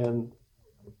 and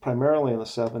primarily in the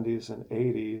 70s and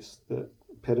 80s that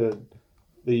pitted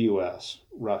the U.S.,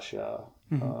 Russia.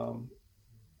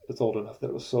 It's old enough that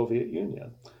it was Soviet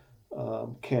Union,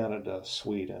 Canada,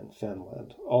 Sweden,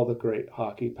 Finland, all the great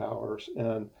hockey powers.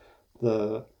 And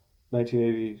the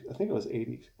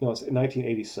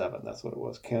 1987, that's what it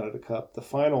was, Canada Cup. The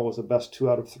final was the best 2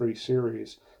 out of 3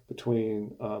 series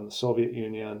between the Soviet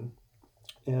Union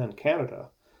and Canada.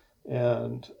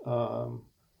 And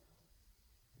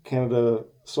Canada,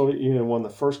 Soviet Union won the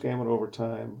first game in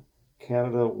overtime.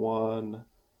 Canada won,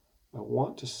 I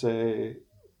want to say,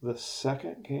 the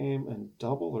second game in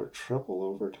double or triple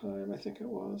overtime, I think it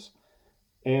was,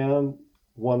 and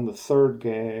won the third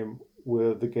game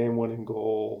with the game-winning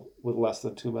goal with less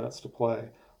than 2 minutes to play.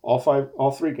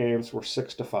 All three games were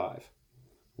 6-5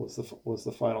 was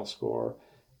the final score,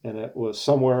 and it was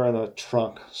somewhere in a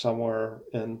trunk, somewhere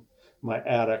in my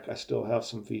attic. I still have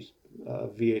some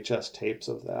VHS tapes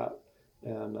of that,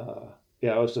 and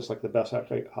yeah, it was just like the best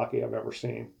hockey I've ever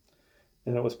seen,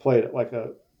 and it was played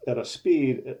at a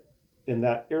speed in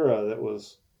that era that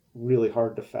was really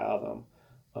hard to fathom.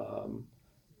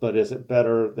 But is it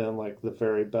better than like the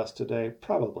very best today?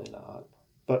 Probably not.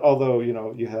 But although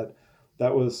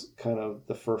that was kind of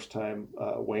the first time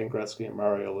Wayne Gretzky and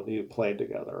Mario Lemieux played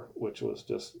together, which was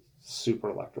just super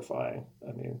electrifying.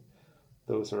 I mean,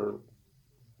 those are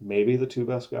maybe the two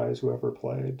best guys who ever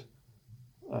played.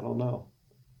 I don't know.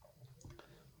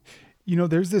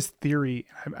 There's this theory,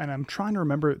 and I'm trying to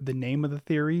remember the name of the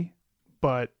theory,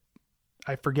 but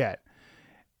I forget.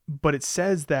 But it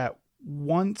says that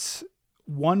once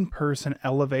one person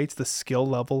elevates the skill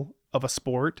level of a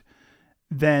sport,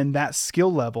 then that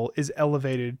skill level is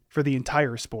elevated for the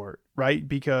entire sport, right?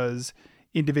 Because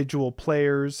individual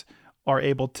players are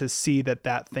able to see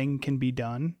that thing can be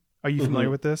done. Are you familiar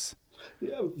with this?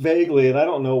 Yeah, vaguely, and I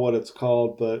don't know what it's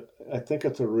called, but I think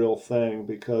it's a real thing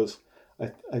because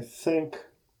I think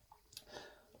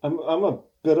I'm a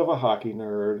bit of a hockey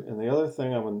nerd, and the other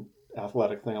thing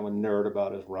athletic thing I'm a nerd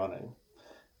about is running.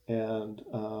 And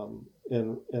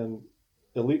in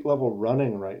elite level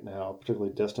running right now,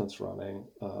 particularly distance running,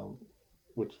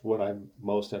 which is what I'm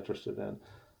most interested in,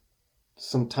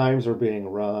 some times are being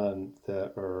run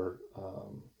that are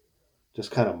just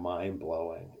kind of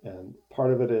mind-blowing. And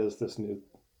part of it is this new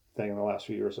thing in the last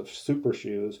few years of super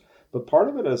shoes, but part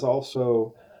of it is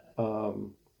also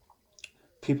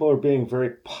people are being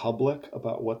very public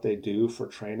about what they do for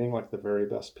training, like the very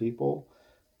best people.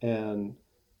 And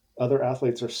other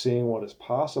athletes are seeing what is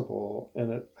possible,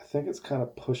 and I think it's kind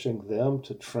of pushing them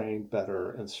to train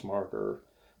better and smarter,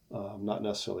 not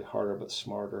necessarily harder, but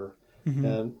smarter.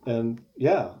 Mm-hmm. And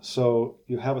yeah, so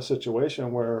you have a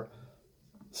situation where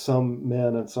some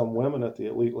men and some women at the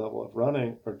elite level of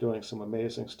running are doing some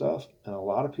amazing stuff, and a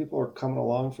lot of people are coming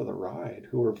along for the ride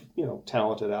who are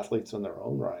talented athletes in their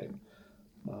own right.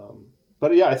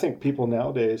 But yeah, I think people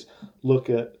nowadays look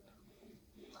at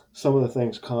some of the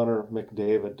things Connor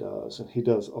McDavid does, and he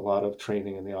does a lot of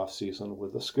training in the off season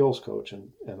with a skills coach,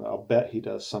 and I'll bet he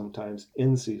does sometimes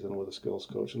in season with a skills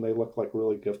coach, and they look like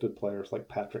really gifted players like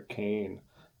Patrick Kane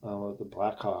of the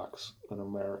Blackhawks, an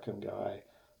American guy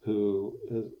who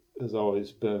has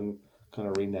always been kind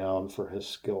of renowned for his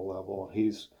skill level.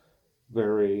 He's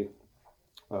very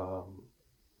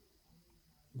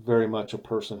very much a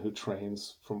person who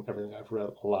trains, from everything I've read,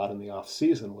 a lot in the off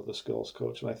season with a skills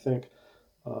coach, and I think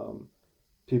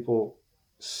people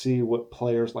see what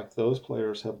players like those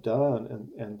players have done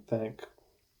and think,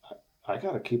 I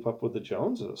got to keep up with the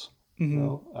Joneses.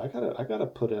 Mm-hmm. I gotta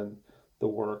put in the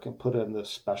work and put in the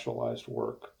specialized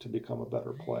work to become a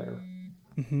better player.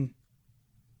 Mm-hmm.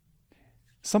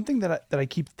 Something that I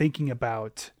keep thinking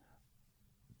about,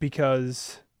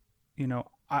 because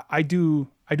I do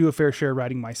a fair share of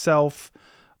writing myself,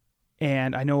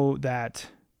 and I know that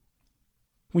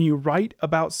when you write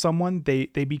about someone, they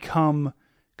become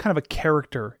kind of a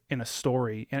character in a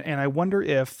story. And I wonder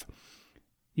if,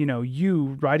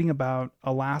 you writing about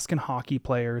Alaskan hockey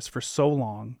players for so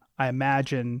long, I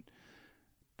imagine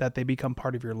that they become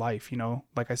part of your life.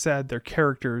 Like I said, they're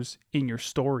characters in your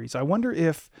stories. I wonder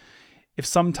if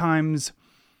sometimes,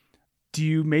 do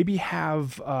you maybe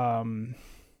have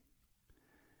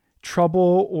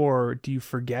trouble, or do you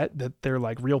forget that they're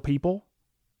like real people?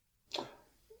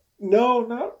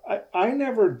 No, I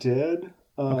never did.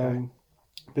 Okay.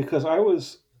 Because I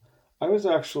was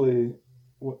actually,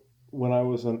 when I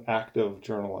was an active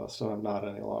journalist, and I'm not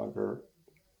any longer,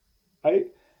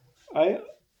 I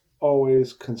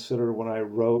always considered when I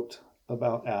wrote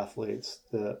about athletes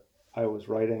that I was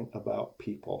writing about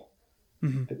people.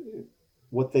 Mm-hmm.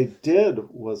 What they did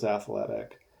was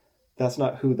athletic. That's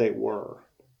not who they were.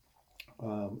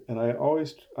 And I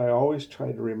always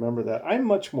try to remember that. I'm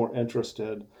much more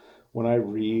interested when I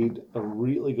read a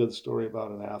really good story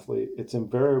about an athlete. It's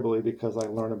invariably because I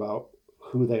learn about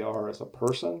who they are as a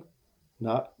person,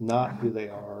 not who they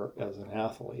are as an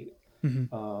athlete.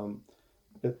 Mm-hmm.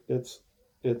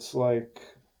 It's like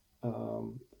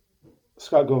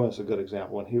Scott Gomez is a good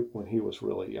example. When he was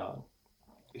really young,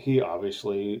 he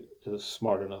obviously is a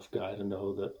smart enough guy to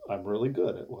know that I'm really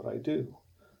good at what I do.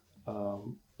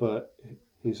 But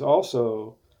he's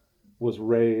also was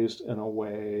raised in a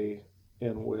way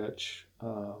in which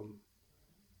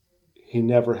he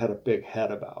never had a big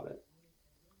head about it,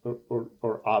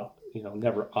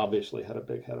 never obviously had a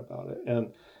big head about it.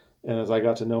 And as I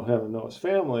got to know him and know his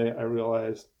family, I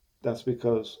realized that's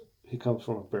because he comes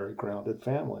from a very grounded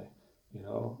family,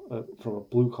 from a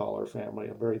blue collar family,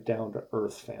 a very down to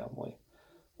earth family.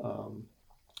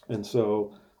 And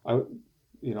so I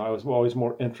was always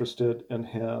more interested in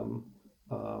him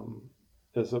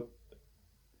as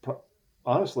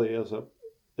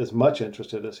much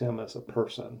interested as him as a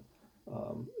person,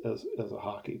 as a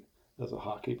hockey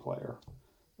player.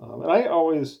 And I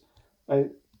always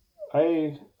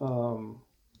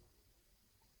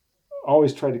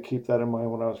tried to keep that in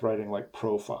mind when I was writing like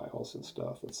profiles and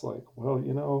stuff. It's like,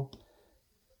 well,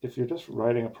 if you're just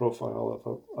writing a profile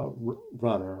of a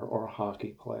runner or a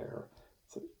hockey player,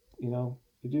 it's like, you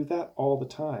do that all the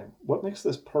time. What makes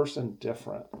this person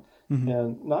different? Mm-hmm.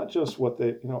 And not just what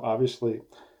they, obviously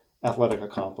athletic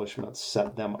accomplishments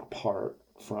set them apart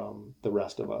from the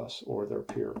rest of us or their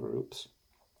peer groups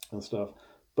and stuff.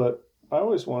 But I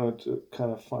always wanted to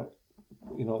kind of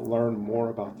learn more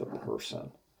about the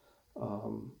person.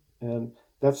 And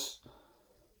that's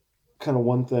kind of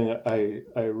one thing I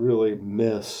really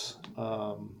miss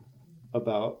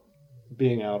about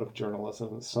being out of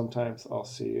journalism. Sometimes I'll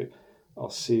see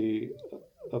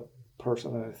a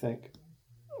person and I think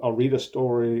I'll read a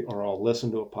story or I'll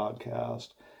listen to a podcast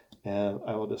and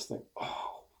I will just think,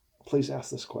 oh, please ask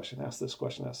this question.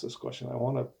 I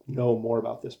want to know more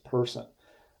about this person.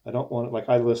 I don't want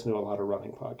to, I listen to a lot of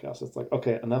running podcasts. It's like,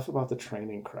 okay, enough about the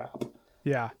training crap.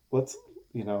 Yeah.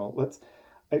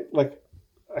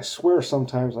 I swear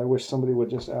sometimes I wish somebody would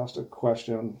just ask a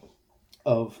question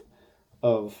of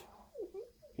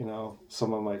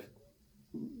some of my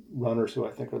runners who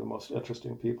I think are the most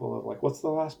interesting people of like, what's the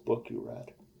last book you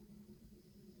read?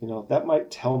 That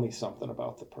might tell me something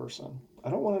about the person. I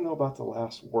don't want to know about the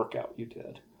last workout you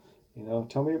did.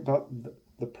 Tell me about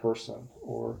the person.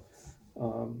 Or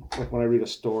like when I read a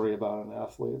story about an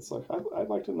athlete, it's like, I'd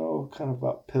like to know kind of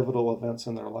about pivotal events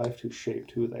in their life who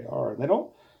shaped who they are. And they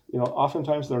don't,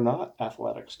 oftentimes they're not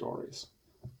athletic stories.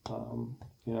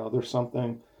 There's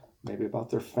something maybe about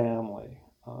their family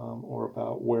or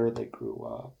about where they grew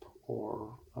up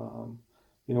or,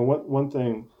 one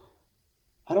thing,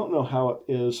 I don't know how it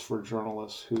is for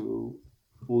journalists who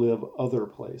live other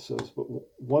places, but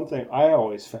one thing I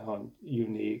always found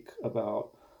unique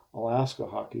about Alaska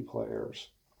hockey players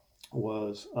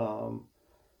was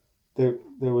they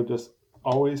would just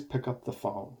always pick up the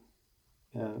phone.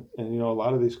 And a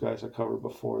lot of these guys I covered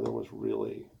before there was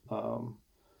really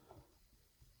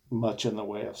much in the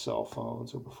way of cell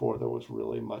phones or before there was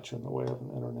really much in the way of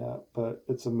an internet. But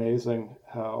it's amazing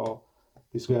how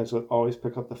these guys would always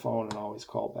pick up the phone and always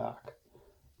call back.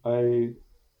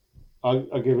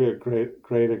 I'll give you a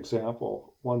great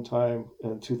example. One time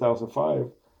in 2005,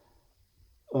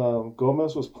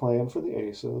 Gomez was playing for the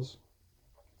Aces,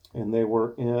 and they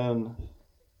were in,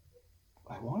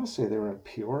 I want to say they were in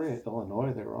Peoria,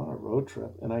 Illinois. They were on a road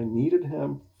trip, and I needed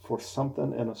him for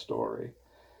something in a story.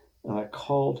 And I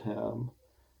called him,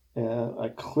 and I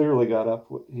clearly got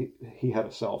up. He had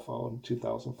a cell phone,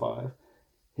 2005.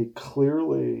 He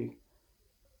clearly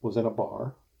was in a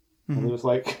bar, and he was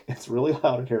like, it's really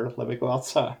loud in here. Let me go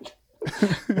outside.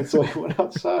 And so he went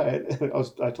outside, and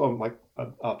I told him, like,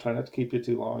 I'll try not to keep you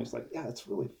too long. He's like, yeah, it's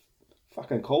really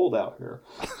fucking cold out here.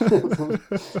 And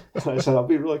I said, I'll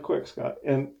be really quick, Scott.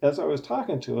 And as I was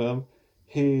talking to him,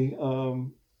 he,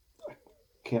 I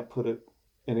can't put it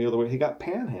any other way, he got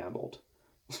panhandled.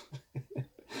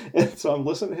 And so I'm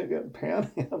listening to him getting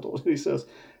panhandled, and he says,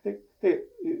 hey,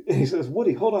 he says,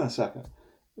 Woody, hold on a second.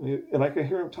 And I can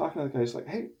hear him talking to the guy. He's like,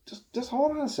 hey, just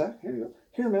hold on a sec. Here you go.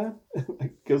 Here, man.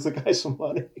 And gives the guy some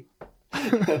money.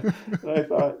 And I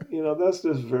thought, that's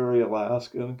just very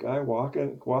Alaskan. Guy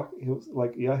he'll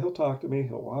like, yeah, he'll talk to me.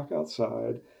 He'll walk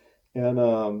outside.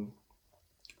 And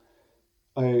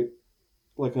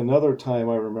like another time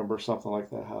I remember something like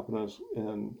that happened was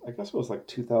in, I guess it was like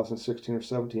 2016 or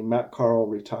 17, Matt Carl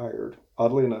retired.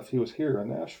 Oddly enough, he was here in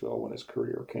Nashville when his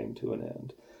career came to an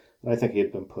end. And I think he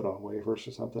had been put on waivers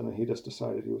or something, and he just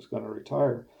decided he was going to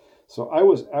retire. So I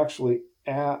was actually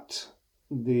at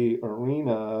the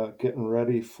arena getting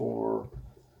ready for,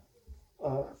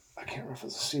 I can't remember if it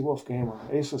was a Seawolf game or an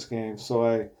Aces game.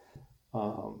 So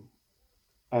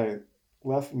I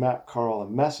left Matt Carl a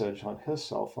message on his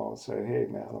cell phone saying, hey,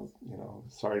 Matt, I'm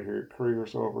sorry to hear your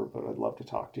career's over, but I'd love to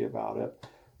talk to you about it.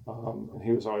 And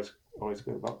he was always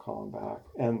good about calling back.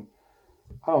 And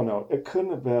I don't know, it couldn't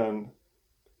have been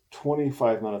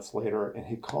 25 minutes later, and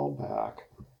he called back,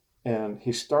 And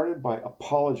he started by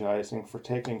apologizing for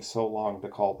taking so long to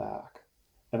call back.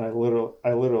 And I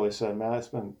literally said, "Matt, it's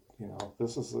been,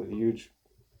 this is a huge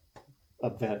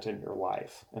event in your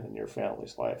life and in your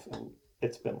family's life. And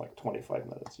it's been like 25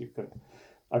 minutes.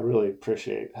 I really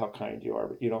appreciate how kind you are,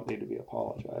 but you don't need to be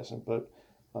apologizing." But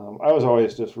I was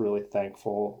always just really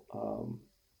thankful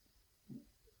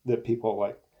that people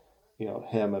like,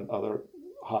 him and other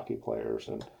hockey players,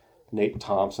 and Nate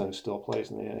Thompson, who still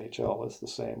plays in the NHL, is the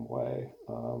same way.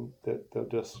 That they'll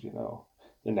just,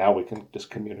 and now we can just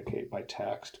communicate by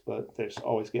text, but they just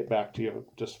always get back to you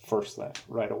just first thing,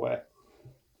 right away.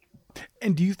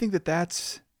 And do you think that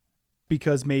that's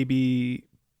because maybe,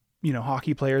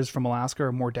 hockey players from Alaska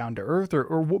are more down to earth,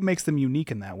 or what makes them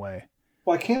unique in that way?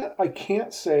 Well, I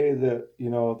can't say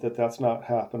that, that's not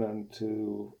happening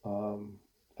to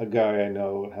a guy I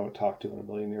know and haven't talked to in a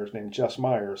million years named Jess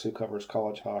Myers, who covers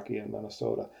college hockey in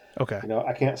Minnesota. Okay.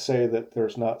 I can't say that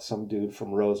there's not some dude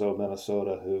from Roseau,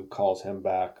 Minnesota, who calls him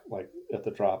back like at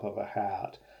the drop of a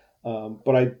hat.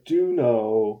 But I do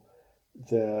know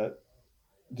that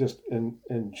just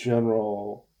in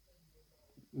general,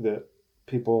 that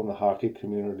people in the hockey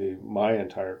community, my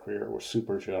entire career, were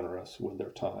super generous with their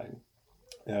time,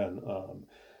 and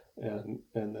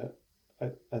that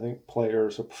I think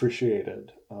players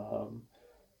appreciated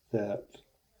that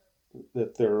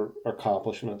their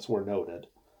accomplishments were noted,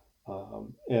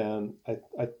 and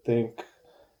I think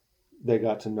they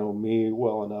got to know me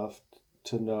well enough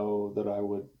to know that I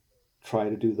would try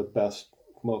to do the best,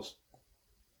 most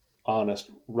honest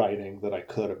writing that I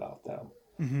could about them,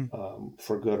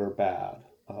 for good or bad,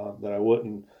 that I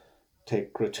wouldn't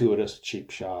take gratuitous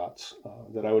cheap shots,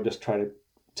 that I would just try to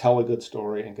tell a good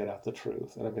story and get at the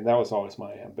truth. And I mean, that was always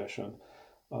my ambition.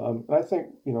 And I think,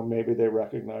 maybe they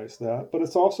recognize that, but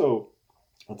it's also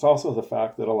the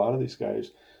fact that a lot of these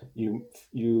guys,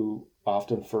 you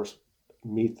often first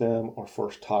meet them or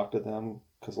first talk to them,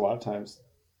 because a lot of times,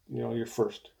 your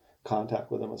first contact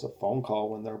with them is a phone call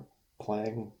when they're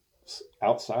playing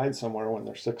outside somewhere when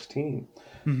they're 16.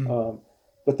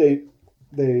 But they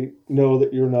know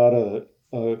that you're not a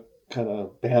kind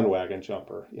of bandwagon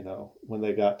jumper, when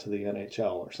they got to the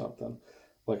NHL or something.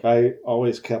 Like, I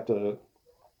always kept a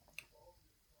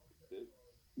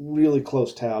really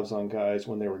close tabs on guys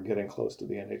when they were getting close to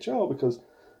the NHL, because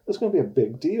it's going to be a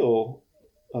big deal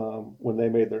when they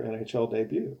made their NHL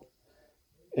debut.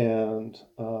 And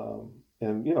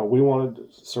we wanted to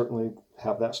certainly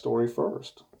have that story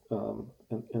first in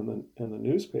the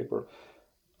newspaper.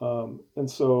 And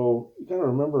so you got to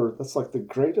remember, that's like the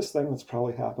greatest thing that's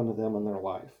probably happened to them in their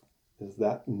life, is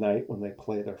that night when they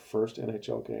play their first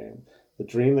NHL game. The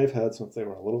dream they've had since they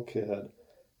were a little kid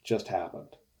just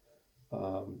happened.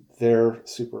 They're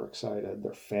super excited.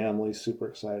 Their family's super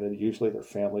excited. Usually their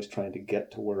family's trying to get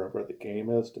to wherever the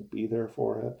game is to be there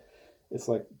for it. It's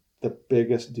like the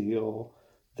biggest deal.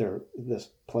 This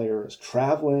player is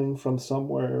traveling from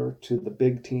somewhere to the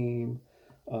big team.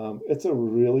 It's a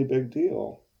really big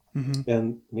deal.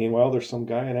 And meanwhile, there's some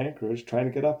guy in Anchorage trying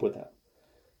to get up with them.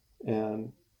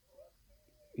 And,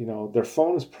 their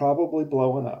phone is probably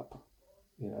blowing up,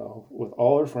 with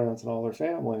all their friends and all their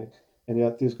family. And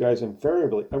yet these guys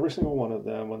invariably, every single one of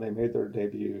them, when they made their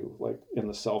debut, like in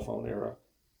the cell phone era,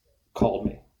 called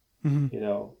me.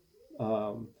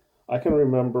 I can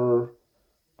remember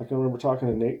talking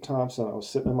to Nate Thompson. I was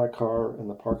sitting in my car in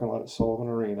the parking lot at Sullivan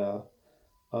Arena.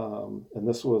 And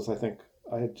this was, I think,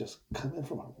 I had just come in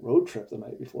from a road trip the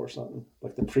night before, something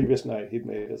like the previous night he'd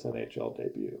made his NHL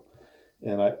debut.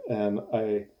 And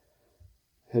I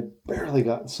had barely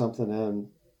gotten something into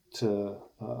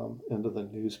the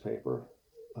newspaper.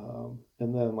 And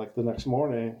then like the next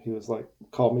morning he was like,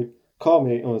 called me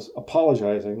and was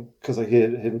apologizing because he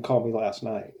didn't call me last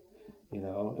night,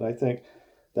 and I think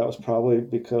that was probably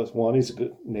because, one,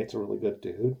 Nate's a really good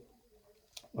dude.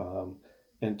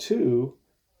 And two,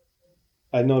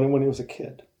 I'd known him when he was a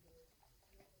kid,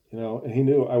 and he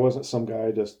knew I wasn't some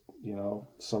guy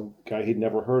some guy he'd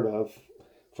never heard of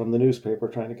from the newspaper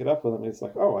trying to get up with him. He's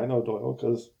like, "Oh, I know Doyle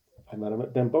because I met him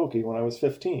at Ben Boeke when I was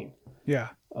 15.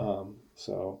 Yeah.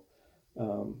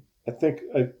 I think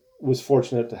I was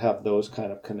fortunate to have those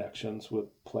kind of connections with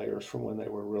players from when they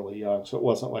were really young. So it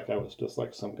wasn't like I was just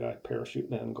like some guy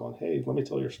parachuting in going, "Hey, let me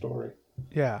tell your story."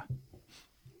 Yeah.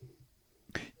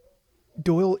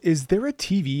 Doyle, is there a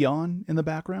TV on in the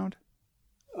background?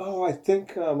 Oh, I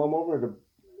think I'm over at a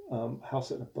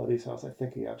house at a buddy's house. I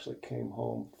think he actually came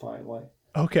home finally.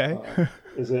 Okay.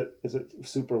 Is it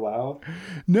super loud?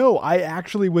 No, I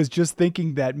actually was just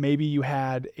thinking that maybe you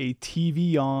had a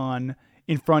TV on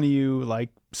in front of you, like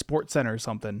Sports Center or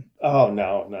something. Oh,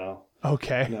 no.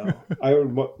 Okay. No, I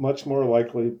would much more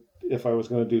likely if I was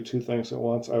going to do two things at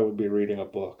once, I would be reading a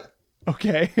book.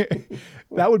 Okay.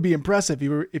 That would be impressive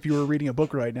if you were reading a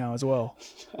book right now as well.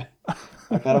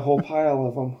 I got a whole pile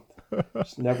of them.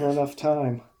 There's never enough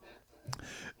time.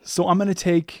 So I'm going to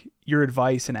take your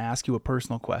advice and ask you a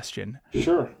personal question.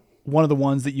 Sure. One of the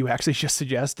ones that you actually just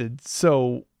suggested.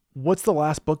 So what's the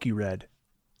last book you read?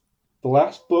 The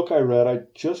last book I read, I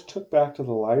just took back to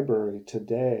the library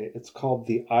today. It's called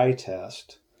The Eye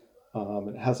Test.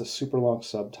 It has a super long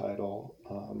subtitle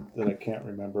that I can't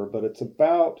remember, but it's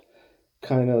about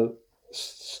kind of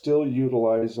still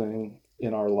utilizing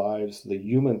in our lives the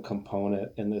human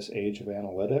component in this age of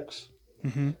analytics.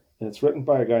 Mm-hmm. And it's written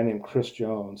by a guy named Chris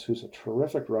Jones, who's a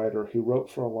terrific writer. He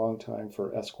wrote for a long time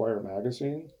for Esquire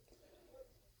magazine.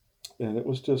 And it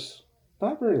was just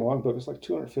not a very long book. It's like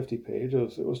 250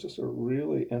 pages. It was just a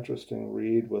really interesting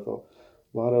read with a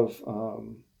lot of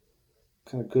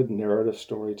kind of good narrative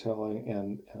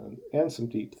storytelling and some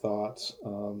deep thoughts.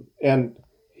 And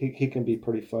he can be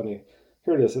pretty funny.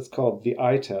 Here it is. It's called The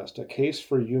Eye Test, A Case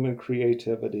for Human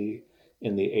Creativity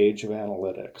in the Age of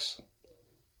Analytics.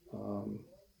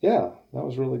 Yeah, that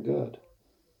was really good.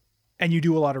 And you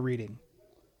do a lot of reading.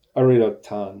 I read a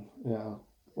ton, yeah.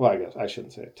 Well, I guess I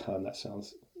shouldn't say a ton. That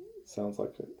sounds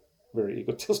like very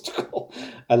egotistical.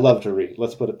 I love to read.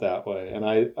 Let's put it that way. And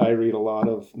I read a lot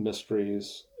of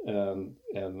mysteries and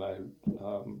I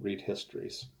read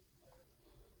histories.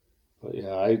 But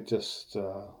yeah, I just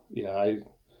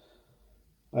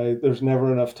there's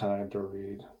never enough time to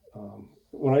read.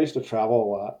 When I used to travel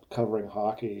a lot covering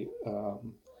hockey,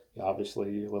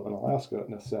 obviously you live in Alaska, it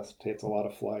necessitates a lot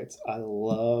of flights. I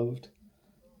loved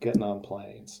getting on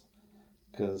planes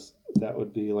because that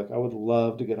would be like, I would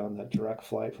love to get on that direct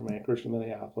flight from Anchorage to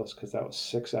Minneapolis because that was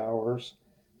 6 hours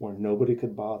where nobody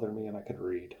could bother me and I could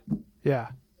read. Yeah.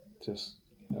 Just,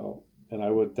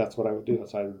 and that's what I would do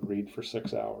is I would read for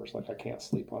 6 hours. Like I can't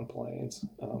sleep on planes.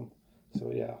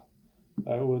 So yeah,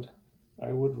 I would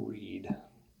read.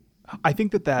 I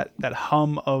think that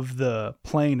hum of the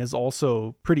plane is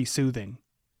also pretty soothing.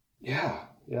 Yeah.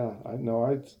 I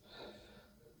know.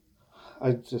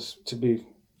 I just, to be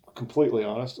completely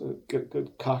honest, get a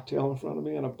good cocktail in front of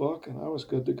me and a book, and I was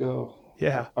good to go.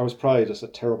 Yeah. I was probably just a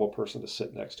terrible person to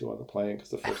sit next to on the plane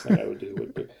because the first thing I would do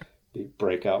would be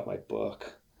break out my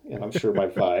book, and I'm sure my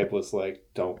vibe was like,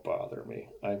 "Don't bother me.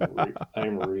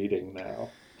 I'm reading now."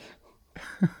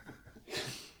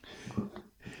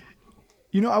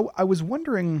 I was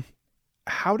wondering,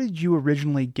 how did you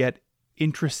originally get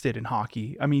interested in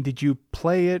hockey? I mean, did you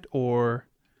play it or?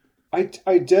 I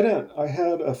didn't. I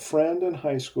had a friend in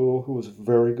high school who was a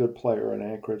very good player in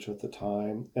Anchorage at the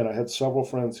time, and I had several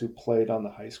friends who played on the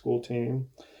high school team.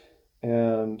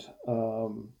 And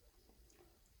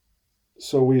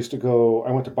so we used to go,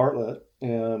 I went to Bartlett,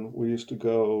 and we used to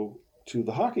go to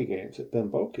the hockey games at Ben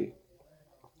Boeke.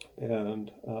 And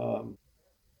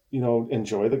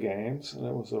enjoy the games. And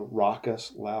it was a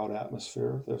raucous, loud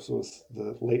atmosphere. This was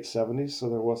the late 70s, so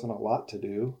there wasn't a lot to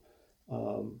do.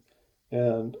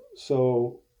 And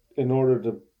so in order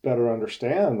to better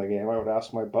understand the game, I would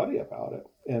ask my buddy about it.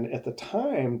 And at the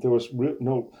time, there was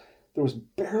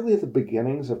barely the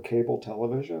beginnings of cable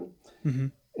television. Mm-hmm.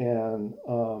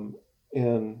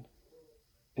 And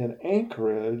in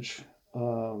Anchorage,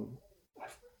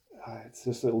 it's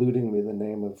just eluding me the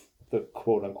name of the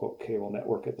quote unquote cable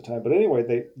network at the time. But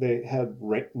anyway, they had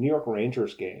New York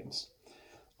Rangers games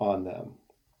on them.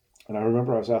 And I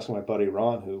remember I was asking my buddy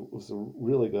Ron, who was a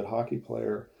really good hockey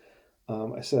player.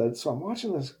 I said, "So I'm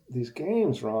watching these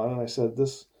games, Ron." And I said,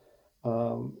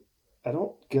 I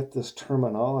don't get this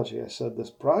terminology. I said,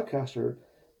 "This broadcaster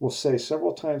will say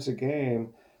several times a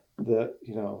game that,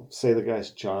 say the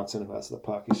guy's Johnson who has the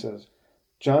puck. He says,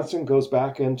 Johnson goes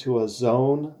back into a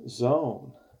zone.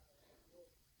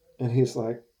 And he's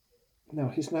like, no,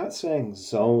 he's not saying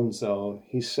zone.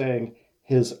 He's saying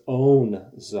his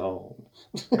own zone."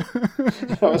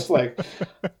 I was like,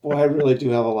 boy, I really do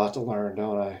have a lot to learn,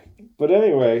 don't I? But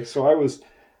anyway, so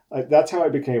that's how I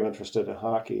became interested in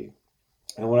hockey.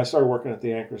 And when I started working at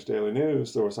the Anchorage Daily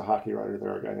News, there was a hockey writer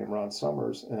there, a guy named Ron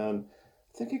Summers. And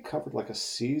I think he covered like a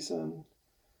season,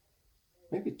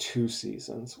 maybe 2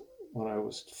 seasons when I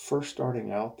was first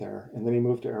starting out there. And then he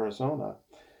moved to Arizona.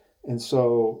 And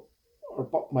so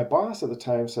my boss at the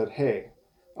time said, "Hey,"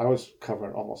 I was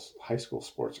covering almost high school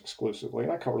sports exclusively,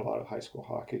 and I covered a lot of high school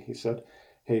hockey. He said,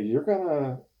 "Hey, you're going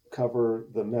to cover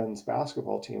the men's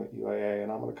basketball team at UAA,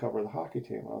 and I'm going to cover the hockey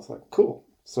team." And I was like, cool.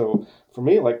 So for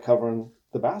me, like covering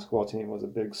the basketball team was a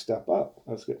big step up.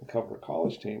 I was getting to cover a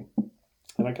college team.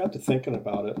 And I got to thinking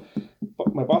about it.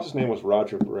 But my boss's name was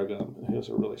Roger Brigham, and he was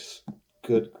a really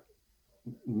good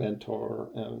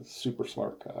mentor and super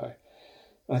smart guy.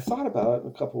 And I thought about it in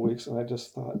a couple of weeks, and I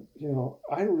just thought,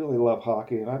 I really love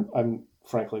hockey, and I'm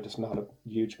frankly just not a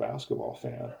huge basketball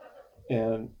fan.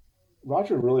 And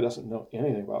Roger really doesn't know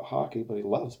anything about hockey, but he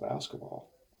loves basketball.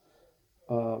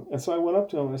 And so I went up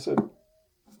to him and I said,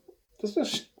 this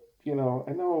is, I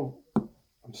know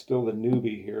I'm still the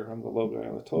newbie here. I'm the low guy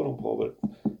on the totem pole, but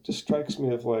it just strikes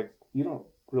me as like, you don't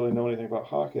really know anything about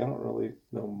hockey. I don't really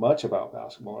know much about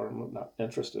basketball, or I'm not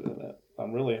interested in it.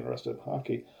 I'm really interested in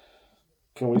hockey.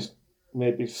 Can we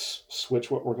maybe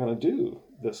switch what we're going to do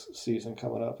this season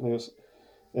coming up? And he was,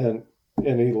 and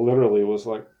he literally was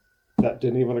like, that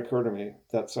didn't even occur to me.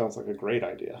 That sounds like a great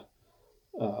idea.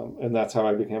 And that's how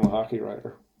I became a hockey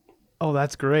writer. Oh,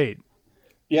 that's great.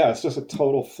 Yeah, it's just a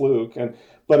total fluke.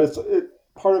 But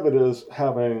part of it is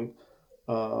having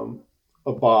a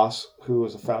boss who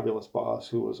was a fabulous boss,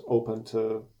 who was open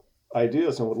to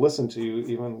ideas and would listen to you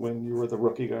even when you were the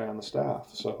rookie guy on the staff.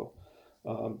 So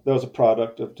that was a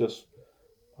product of just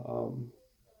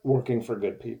working for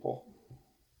good people.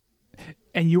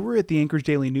 And you were at the Anchorage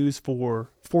Daily News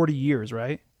for 40 years,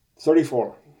 right?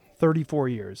 34. 34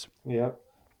 years. Yep.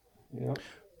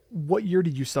 What year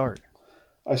did you start?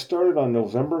 I started on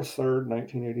November 3rd,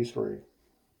 1983.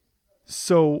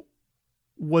 So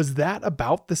was that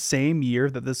about the same year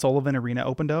that the Sullivan Arena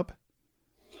opened up?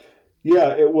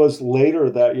 Yeah, it was later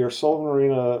that year. Sullivan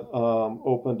Arena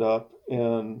opened up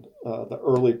in the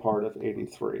early part of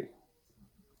 83.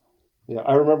 Yeah,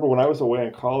 I remember when I was away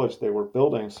in college, they were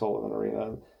building Sullivan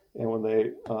Arena. And when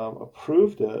they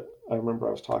approved it, I remember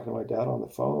I was talking to my dad on the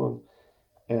phone,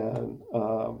 and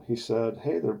he said,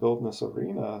 hey, they're building this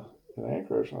arena in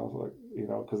Anchorage. And I was like,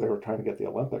 because they were trying to get the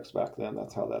Olympics back then.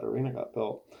 That's how that arena got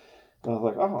built. And I was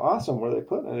like, oh, awesome. Where are they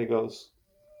putting it? And he goes,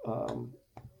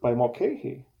 by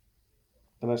Mulcahy.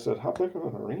 And I said, how big of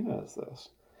an arena is this?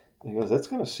 And he goes, it's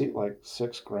going to seat like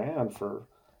 $6,000 for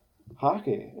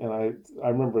hockey. And I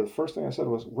remember the first thing I said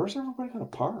was, where's everybody going to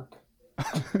park?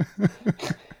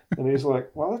 And he's like,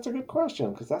 well, that's a good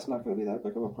question, because that's not going to be that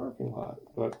big of a parking lot.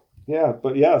 But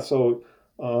yeah. So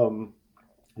I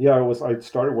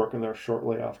started working there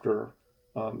shortly after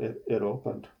it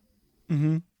opened.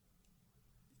 Mm-hmm.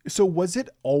 So was it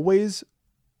always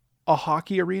a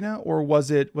hockey arena, or was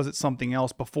it something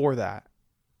else before that?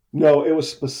 No, it was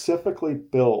specifically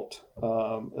built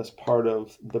as part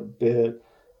of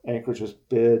Anchorage's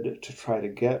bid to try to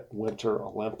get Winter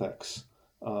Olympics.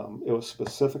 It was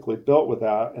specifically built with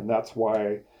that, and that's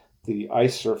why the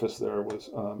ice surface there was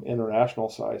international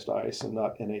sized ice and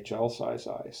not NHL sized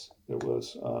ice. It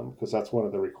was because that's one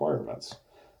of the requirements,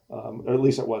 or at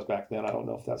least it was back then. I don't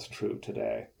know if that's true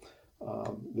today,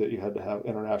 that you had to have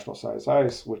international sized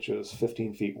ice, which is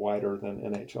 15 feet wider than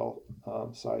NHL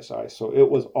sized ice. So it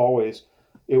was always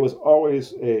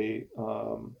a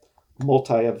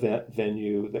multi-event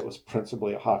venue that was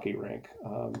principally a hockey rink,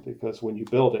 because when you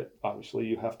build it, obviously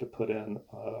you have to put in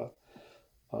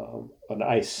an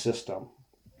ice system.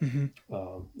 Mm-hmm.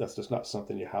 That's just not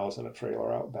something you house in a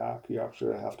trailer out back. You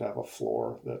actually have to have a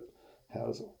floor that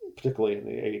has, particularly in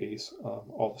the 80s,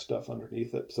 all the stuff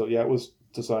underneath it. So yeah, it was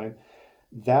designed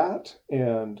that,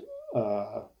 and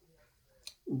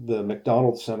the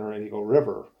McDonald Center in Eagle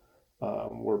River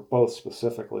were both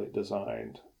specifically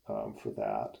designed for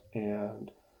that.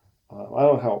 And I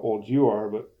don't know how old you are,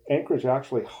 but Anchorage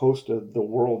actually hosted the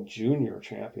World Junior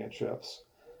Championships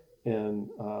in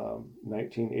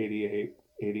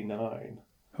 1988-89.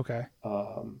 Okay.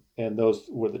 And those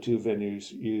were the two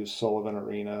venues used, Sullivan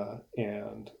Arena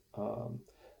and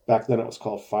back then it was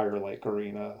called Fire Lake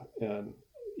Arena in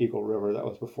Eagle River. That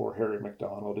was before Harry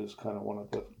McDonald, who's kind of one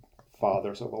of the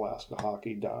fathers of Alaska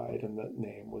hockey, died, and the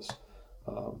name was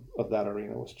of that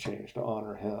arena was changed to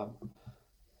honor him.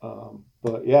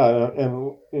 But yeah,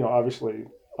 and obviously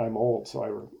I'm old, so I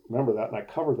remember that, and I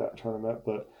covered that tournament.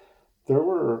 But there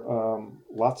were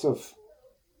lots of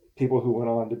people who went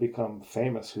on to become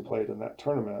famous who played in that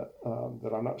tournament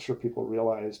that I'm not sure people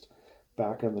realized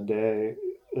back in the day,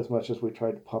 as much as we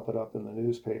tried to pump it up in the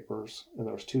newspapers, and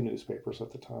there was 2 newspapers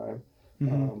at the time.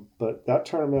 Mm-hmm. But that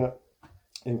tournament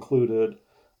included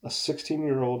a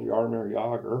 16-year-old Jaromir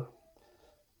Jagr,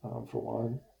 for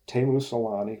one. Teemu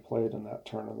Selanne played in that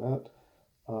tournament.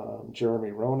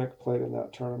 Jeremy Roenick played in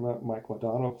that tournament. Mike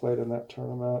Modano played in that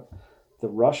tournament. The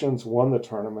Russians won the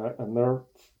tournament, and their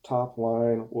top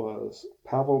line was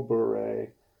Pavel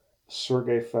Bure,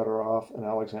 Sergei Fedorov, and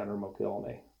Alexander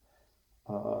Mogilny.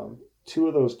 2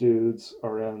 of those dudes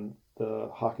are in the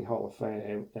Hockey Hall of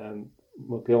Fame, and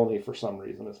Mogilny for some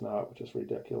reason is not, which is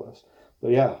ridiculous. But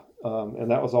yeah,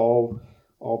 and that was all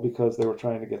because they were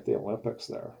trying to get the Olympics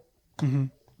there. Mm-hmm.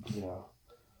 Yeah.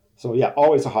 So yeah,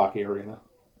 always a hockey arena.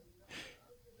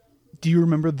 Do you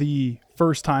remember the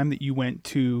first time that you went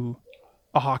to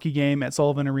a hockey game at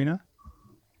Sullivan Arena?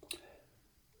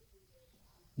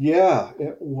 Yeah,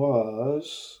 it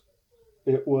was.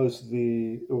 It was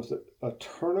a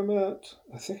tournament.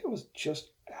 I think it was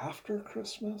just after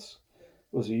Christmas.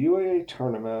 It was a UAA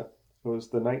tournament. It was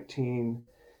the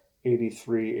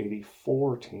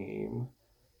 1983-84 team,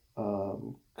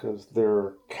 because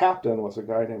their captain was a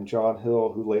guy named John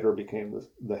Hill, who later became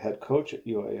the head coach at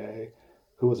UAA,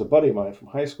 who was a buddy of mine from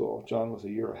high school. John was a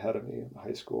year ahead of me in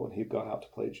high school, and he'd gone out to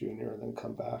play junior and then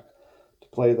come back to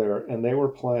play there. And they were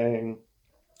playing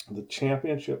the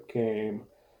championship game.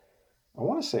 I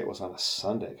want to say it was on a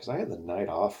Sunday because I had the night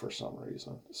off for some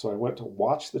reason. So I went to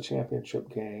watch the championship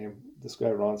game. This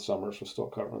guy, Ron Summers, was still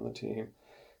covering the team.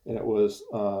 And it was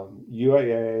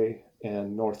UAA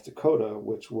and North Dakota,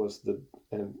 which was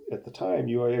and at the time,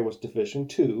 UAA was Division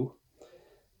II,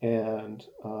 and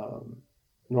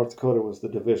North Dakota was the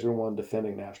Division I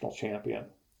defending national champion.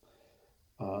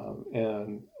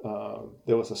 And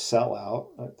there was a sellout.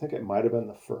 I think it might have been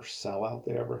the first sellout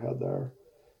they ever had there.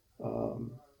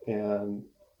 And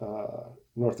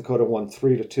North Dakota won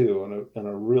 3-2 in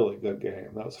a really good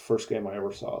game. That was the first game I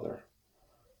ever saw there.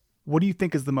 What do you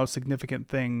think is the most significant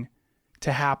thing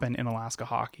to happen in Alaska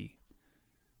hockey?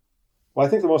 Well,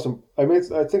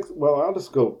 I'll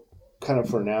just go kind of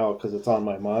for now because it's on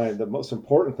my mind. The most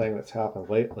important thing that's happened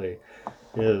lately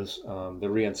is the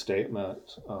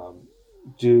reinstatement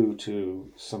due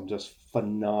to some just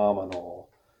phenomenal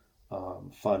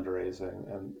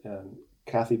fundraising. And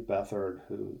Kathy Bethard,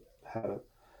 who had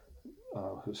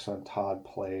whose son Todd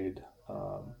played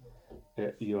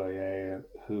at UAA,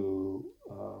 who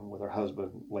with her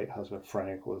late husband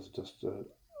Frank, was just an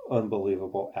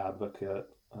unbelievable advocate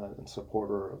and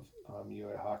supporter of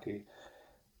UA hockey,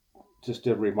 just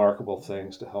did remarkable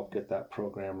things to help get that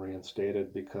program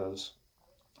reinstated, because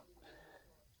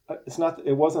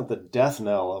it wasn't the death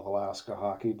knell of Alaska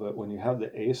hockey, but when you have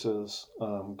the Aces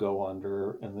go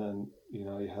under, and then you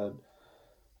had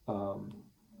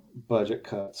budget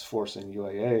cuts forcing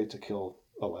UAA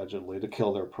allegedly to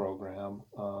kill their program.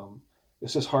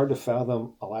 It's just hard to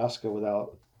fathom Alaska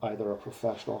without either a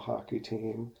professional hockey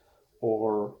team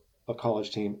or a college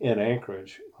team in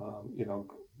Anchorage.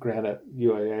 Granted,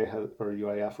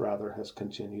 UAF rather has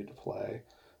continued to play.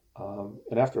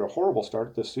 And after a horrible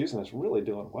start this season, is really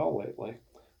doing well lately,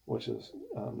 which is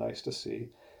nice to see.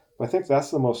 But I think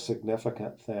that's the most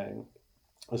significant thing,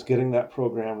 is getting that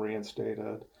program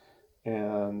reinstated.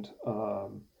 And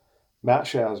Matt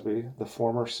Shasby, the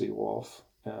former Seawolf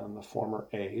and the former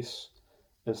Ace,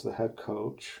 is the head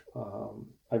coach.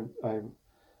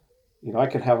 I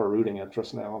can have a rooting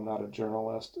interest now. I'm not a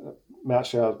journalist. Matt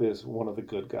Shasby is one of the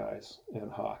good guys in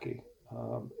hockey,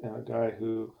 and a guy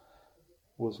who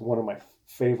was one of my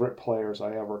favorite players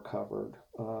I ever covered,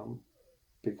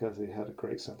 because he had a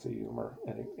great sense of humor,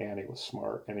 and he was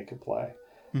smart, and he could play.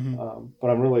 Mm-hmm. But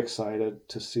I'm really excited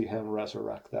to see him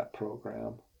resurrect that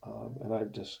program, and I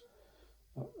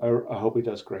hope he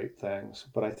does great things.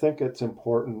 But I think it's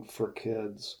important for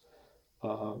kids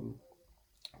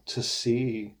to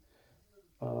see,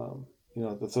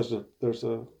 that there's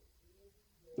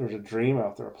a dream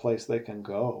out there, a place they can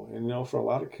go. And for a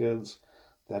lot of kids,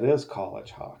 that is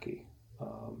college hockey.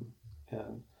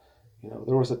 And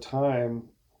there was a time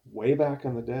way back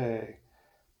in the day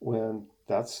when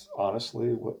that's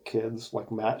honestly what kids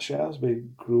like Matt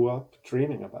Shasby grew up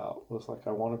dreaming about, was like,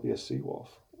 I want to be a Seawolf,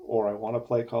 or I want to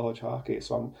play college hockey.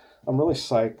 So I'm really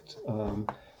psyched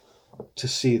to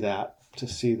see that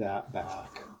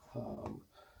back.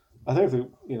 I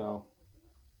think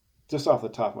just off the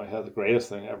top of my head, the greatest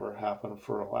thing ever happened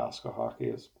for Alaska hockey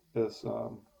is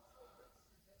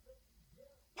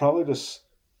probably just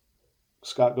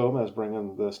Scott Gomez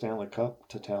bringing the Stanley Cup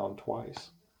to town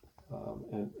twice,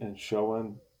 and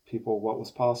showing people what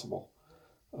was possible.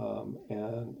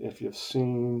 And if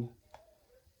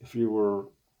you were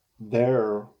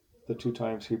there the two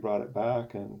times he brought it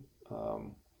back in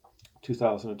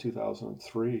 2000 and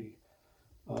 2003,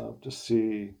 to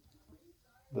see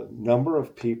the number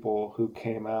of people who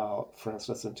came out, for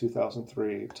instance, in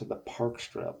 2003 to the Park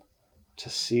Strip to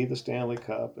see the Stanley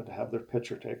Cup and to have their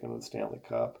picture taken with the Stanley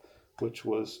Cup, which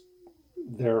was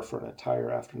there for an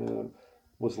entire afternoon,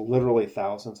 was literally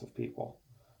thousands of people.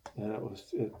 And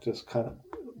it just kind of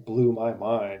blew my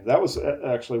mind. That was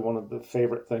actually one of the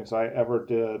favorite things I ever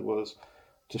did, was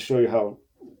to show you how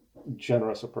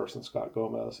generous a person Scott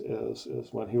Gomez is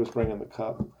when he was bringing the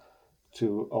cup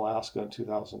to Alaska in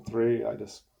 2003.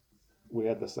 We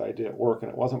had this idea at work, and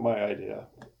it wasn't my idea.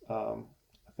 I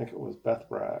think it was Beth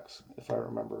Brack's, if I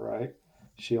remember right.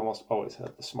 she almost always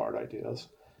had the smart ideas.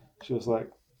 She was like,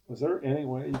 was there any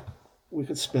way we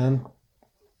could spend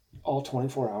all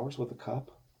 24 hours with a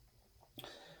cup?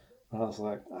 And I was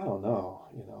like, I don't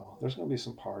know. There's going to be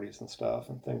some parties and stuff,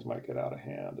 and things might get out of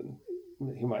hand,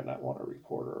 and he might not want a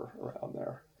reporter around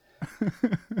there.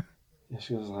 And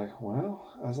she was like,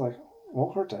 well, I was like,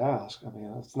 won't hurt to ask. I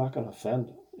mean, it's not going to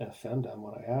offend him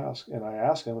when I ask. And I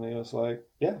asked him, and he was like,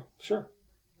 yeah, sure.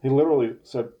 He literally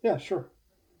said, yeah, sure.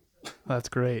 That's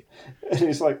great. And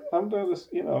he's like, I'm doing this,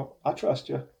 I trust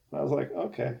you. And I was like,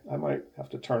 okay, I might have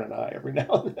to turn an eye every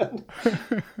now and then.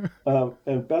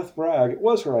 And Beth Bragg, it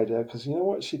was her idea, because you know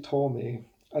what she told me?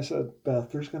 I said,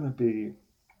 Beth, I'm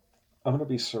going to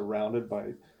be surrounded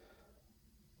by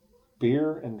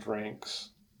beer and drinks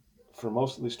for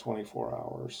most of these 24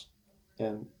 hours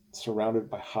and surrounded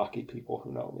by hockey people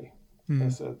who know me. I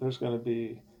said, I'm going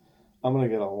to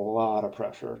get a lot of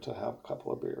pressure to have a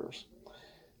couple of beers.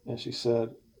 And she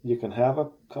said, you can have a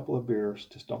couple of beers,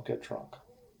 just don't get drunk.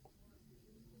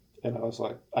 And I was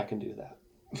like, I can do that.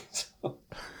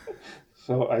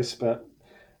 So I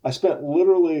spent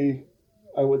literally,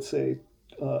 I would say,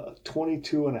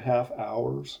 22 and a half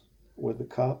hours with the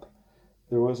cup.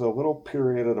 There was a little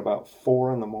period at about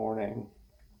 4 a.m.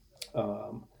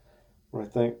 Where I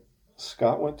think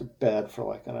Scott went to bed for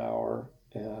like an hour,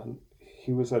 and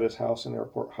he was at his house in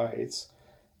Airport Heights,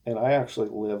 and I actually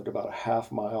lived about a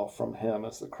half mile from him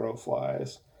as the crow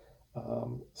flies.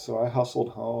 So I hustled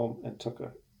home and took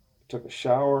a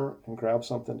shower and grabbed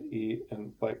something to eat,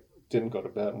 and like didn't go to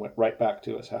bed and went right back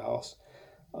to his house,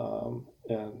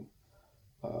 and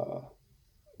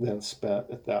then spent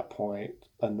at that point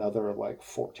another like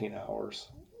 14 hours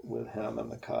with him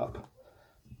and the cup.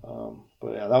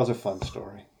 But yeah, that was a fun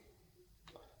story.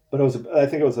 But I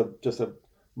think it was just a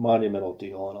monumental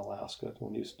deal in Alaska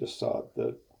when you just saw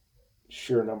the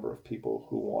sheer number of people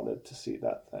who wanted to see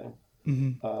that thing.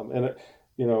 Mm-hmm. And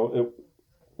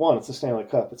it's the Stanley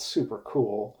Cup. It's super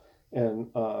cool,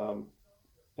 and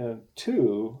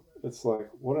two, it's like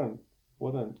what a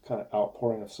kind of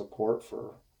outpouring of support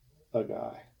for a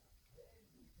guy.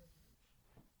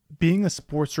 Being a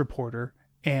sports reporter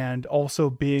and also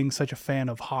being such a fan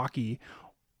of hockey,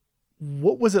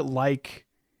 what was it like,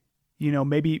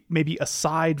 maybe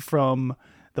aside from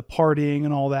the partying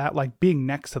and all that, like being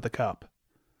next to the cup?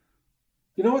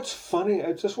 It's funny.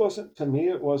 It just wasn't, to me,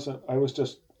 it wasn't, I was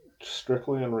just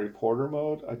strictly in reporter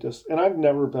mode. And I've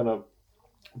never been a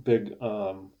big,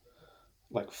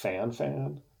 like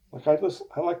fan. Like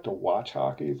I like to watch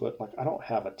hockey, but like I don't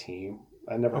have a team.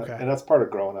 And that's part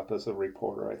of growing up as a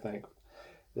reporter, I think,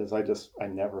 is I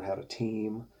never had a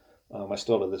team. I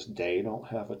still to this day don't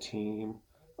have a team.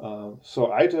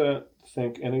 So I didn't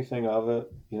think anything of it.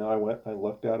 I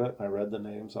looked at it, I read the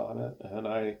names on it, and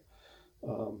I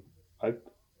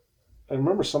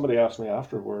remember somebody asked me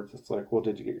afterwards, it's like, well,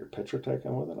 did you get your picture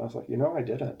taken with it? And I was like, I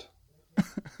didn't.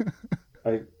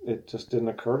 It just didn't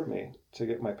occur to me to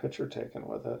get my picture taken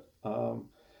with it.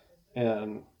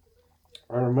 And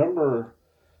I remember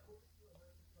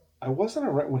I wasn't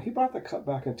around when he brought the cup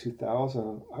back in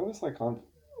 2000. I was like on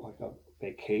like a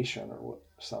vacation or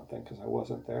something because I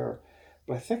wasn't there.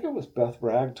 But I think it was Beth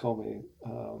Bragg told me,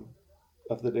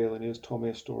 of the Daily News, told me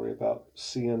a story about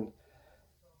seeing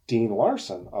Dean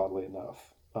Larson, oddly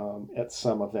enough, at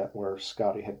some event where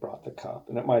Scotty had brought the cup.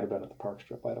 And it might have been at the Park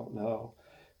Strip, I don't know.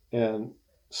 And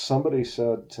somebody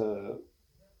said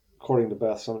according to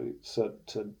Beth, somebody said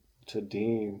to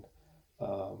Dean,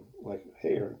 like,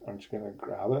 hey, aren't you going to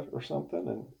grab it or something?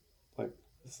 And like,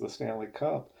 it's the Stanley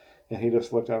Cup. And he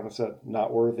just looked at him and said,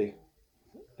 not worthy.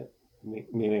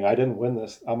 Meaning, I didn't win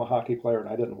this. I'm a hockey player and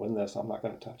I didn't win this. I'm not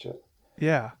going to touch it.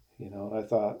 Yeah. And I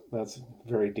thought that's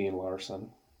very Dean Larson.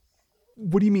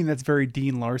 What do you mean that's very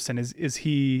Dean Larson? Is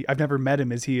he, I've never met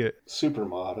him. Is he super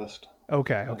modest?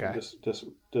 Okay.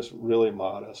 Just really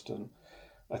modest, and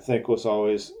I think was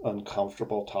always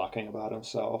uncomfortable talking about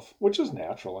himself, which is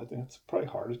natural. I think it's probably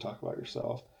hard to talk about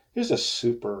yourself. He's just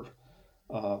super,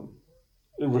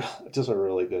 just a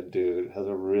really good dude, has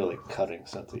a really cutting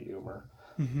sense of humor.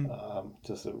 Mm-hmm.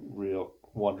 Just a real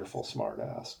wonderful smart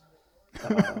ass.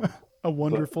 A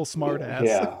wonderful smart ass.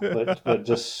 Yeah, but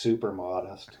just super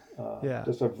modest.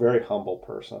 Just a very humble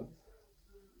person.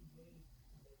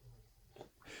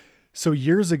 So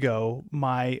years ago,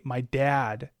 my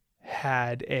dad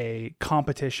had a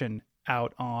competition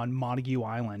out on Montague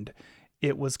Island.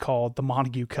 It was called the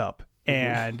Montague Cup.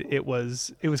 And it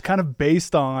was kind of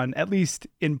based on, at least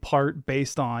in part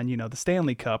based on, the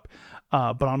Stanley Cup.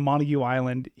 But on Montague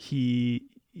Island, he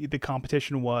the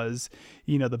competition was,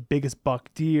 the biggest buck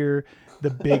deer, the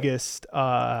biggest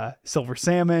silver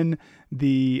salmon,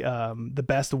 the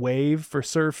best wave for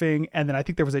surfing, and then I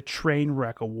think there was a train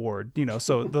wreck award.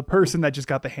 So the person that just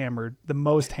got the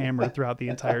most hammered throughout the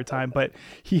entire time. But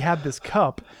he had this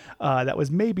cup that was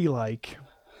maybe like,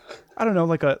 I don't know,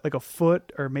 like a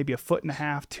foot or maybe a foot and a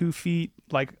half, 2 feet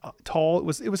tall. It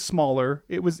was smaller.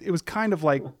 It was kind of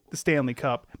like the Stanley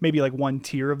Cup, maybe like one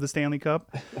tier of the Stanley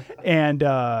Cup. And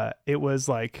it was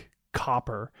like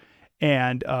copper.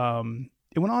 And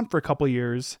it went on for a couple of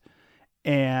years.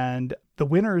 And the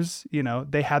winners,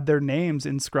 they had their names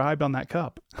inscribed on that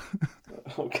cup.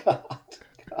 Oh, God.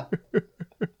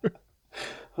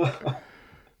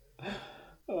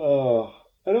 Oh.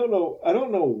 I don't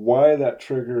know why that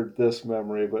triggered this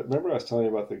memory, but remember I was telling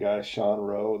you about the guy, Sean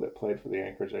Rowe, that played for the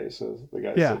Anchorage Aces? The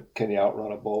guy said, "Can you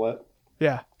outrun a bullet?"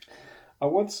 Yeah. I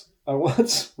once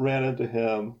ran into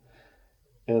him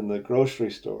in the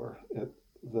grocery store at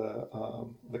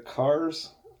the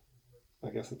Cars, I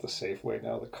guess at the Safeway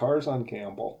now, the Cars on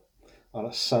Gamble on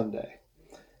a Sunday.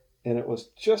 And it was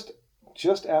just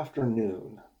after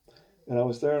noon. And I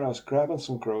was there and I was grabbing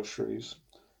some groceries,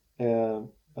 and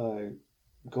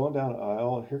going down the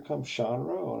aisle, and here comes Sean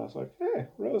Rowe, and I was like, "Hey,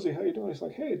 Rosie, how you doing?" He's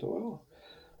like, "Hey, Doyle."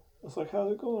 I was like,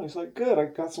 "How's it going?" He's like, "Good. I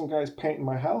got some guys painting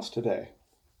my house today."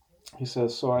 He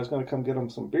says, "So I was going to come get them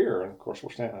some beer," and of course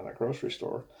we're standing in a grocery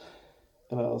store,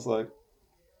 and I was like,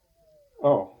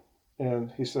 "Oh," and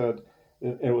he said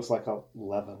it was like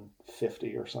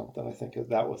 $11.50 or something. I think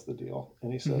that was the deal,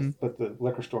 and he says, "But the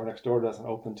liquor store next door doesn't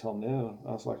open till noon."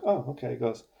 I was like, "Oh, okay."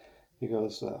 He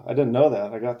goes, "I didn't know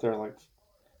that. I got there like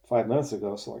 5 minutes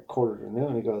ago, so like quarter to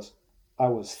noon." He goes, "I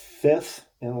was fifth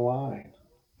in line."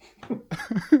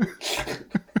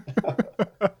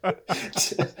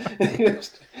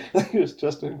 he was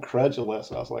just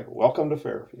incredulous. I was like, "Welcome to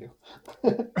Fairview."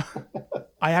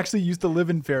 I actually used to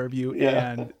live in Fairview,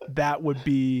 and that would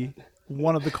be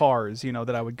one of the cars,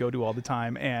 that I would go to all the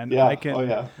time. And I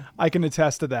can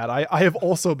attest to that. I have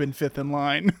also been fifth in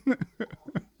line.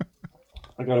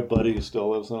 I got a buddy who still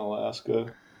lives in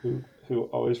Alaska who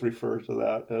always refers to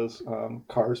that as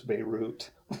Cars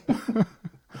Beirut.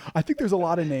 I think there's a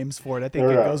lot of names for it. I think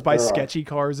it goes by Sketchy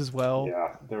Cars as well.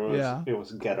 Yeah, it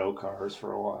was Ghetto Cars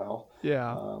for a while.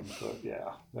 Yeah. But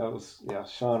that was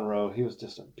Sean Rowe. He was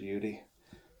just a beauty.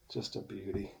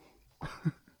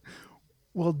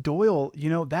 Well, Doyle,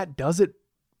 that does it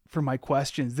for my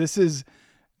questions. This has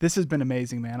been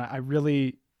amazing, man. I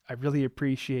really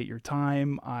appreciate your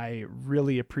time. I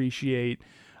really appreciate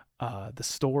the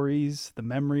stories, the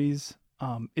memories.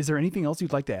 Is there anything else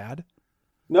you'd like to add?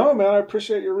 No, man, I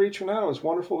appreciate you reaching out. It was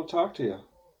wonderful to talk to you.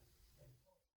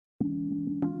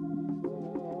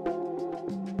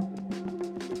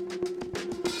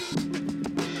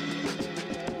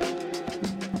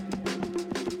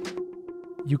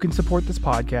 You can support this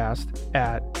podcast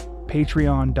at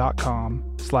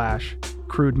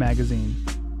patreon.com/Crude Magazine.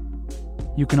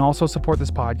 You can also support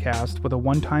this podcast with a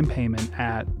one-time payment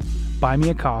at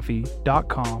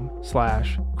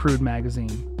buymeacoffee.com/Crude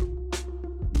Magazine.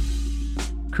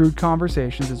 Crude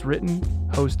Conversations is written,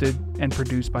 hosted, and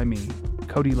produced by me,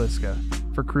 Cody Liska,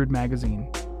 for Crude Magazine.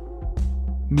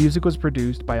 Music was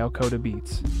produced by Alcoda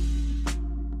Beats.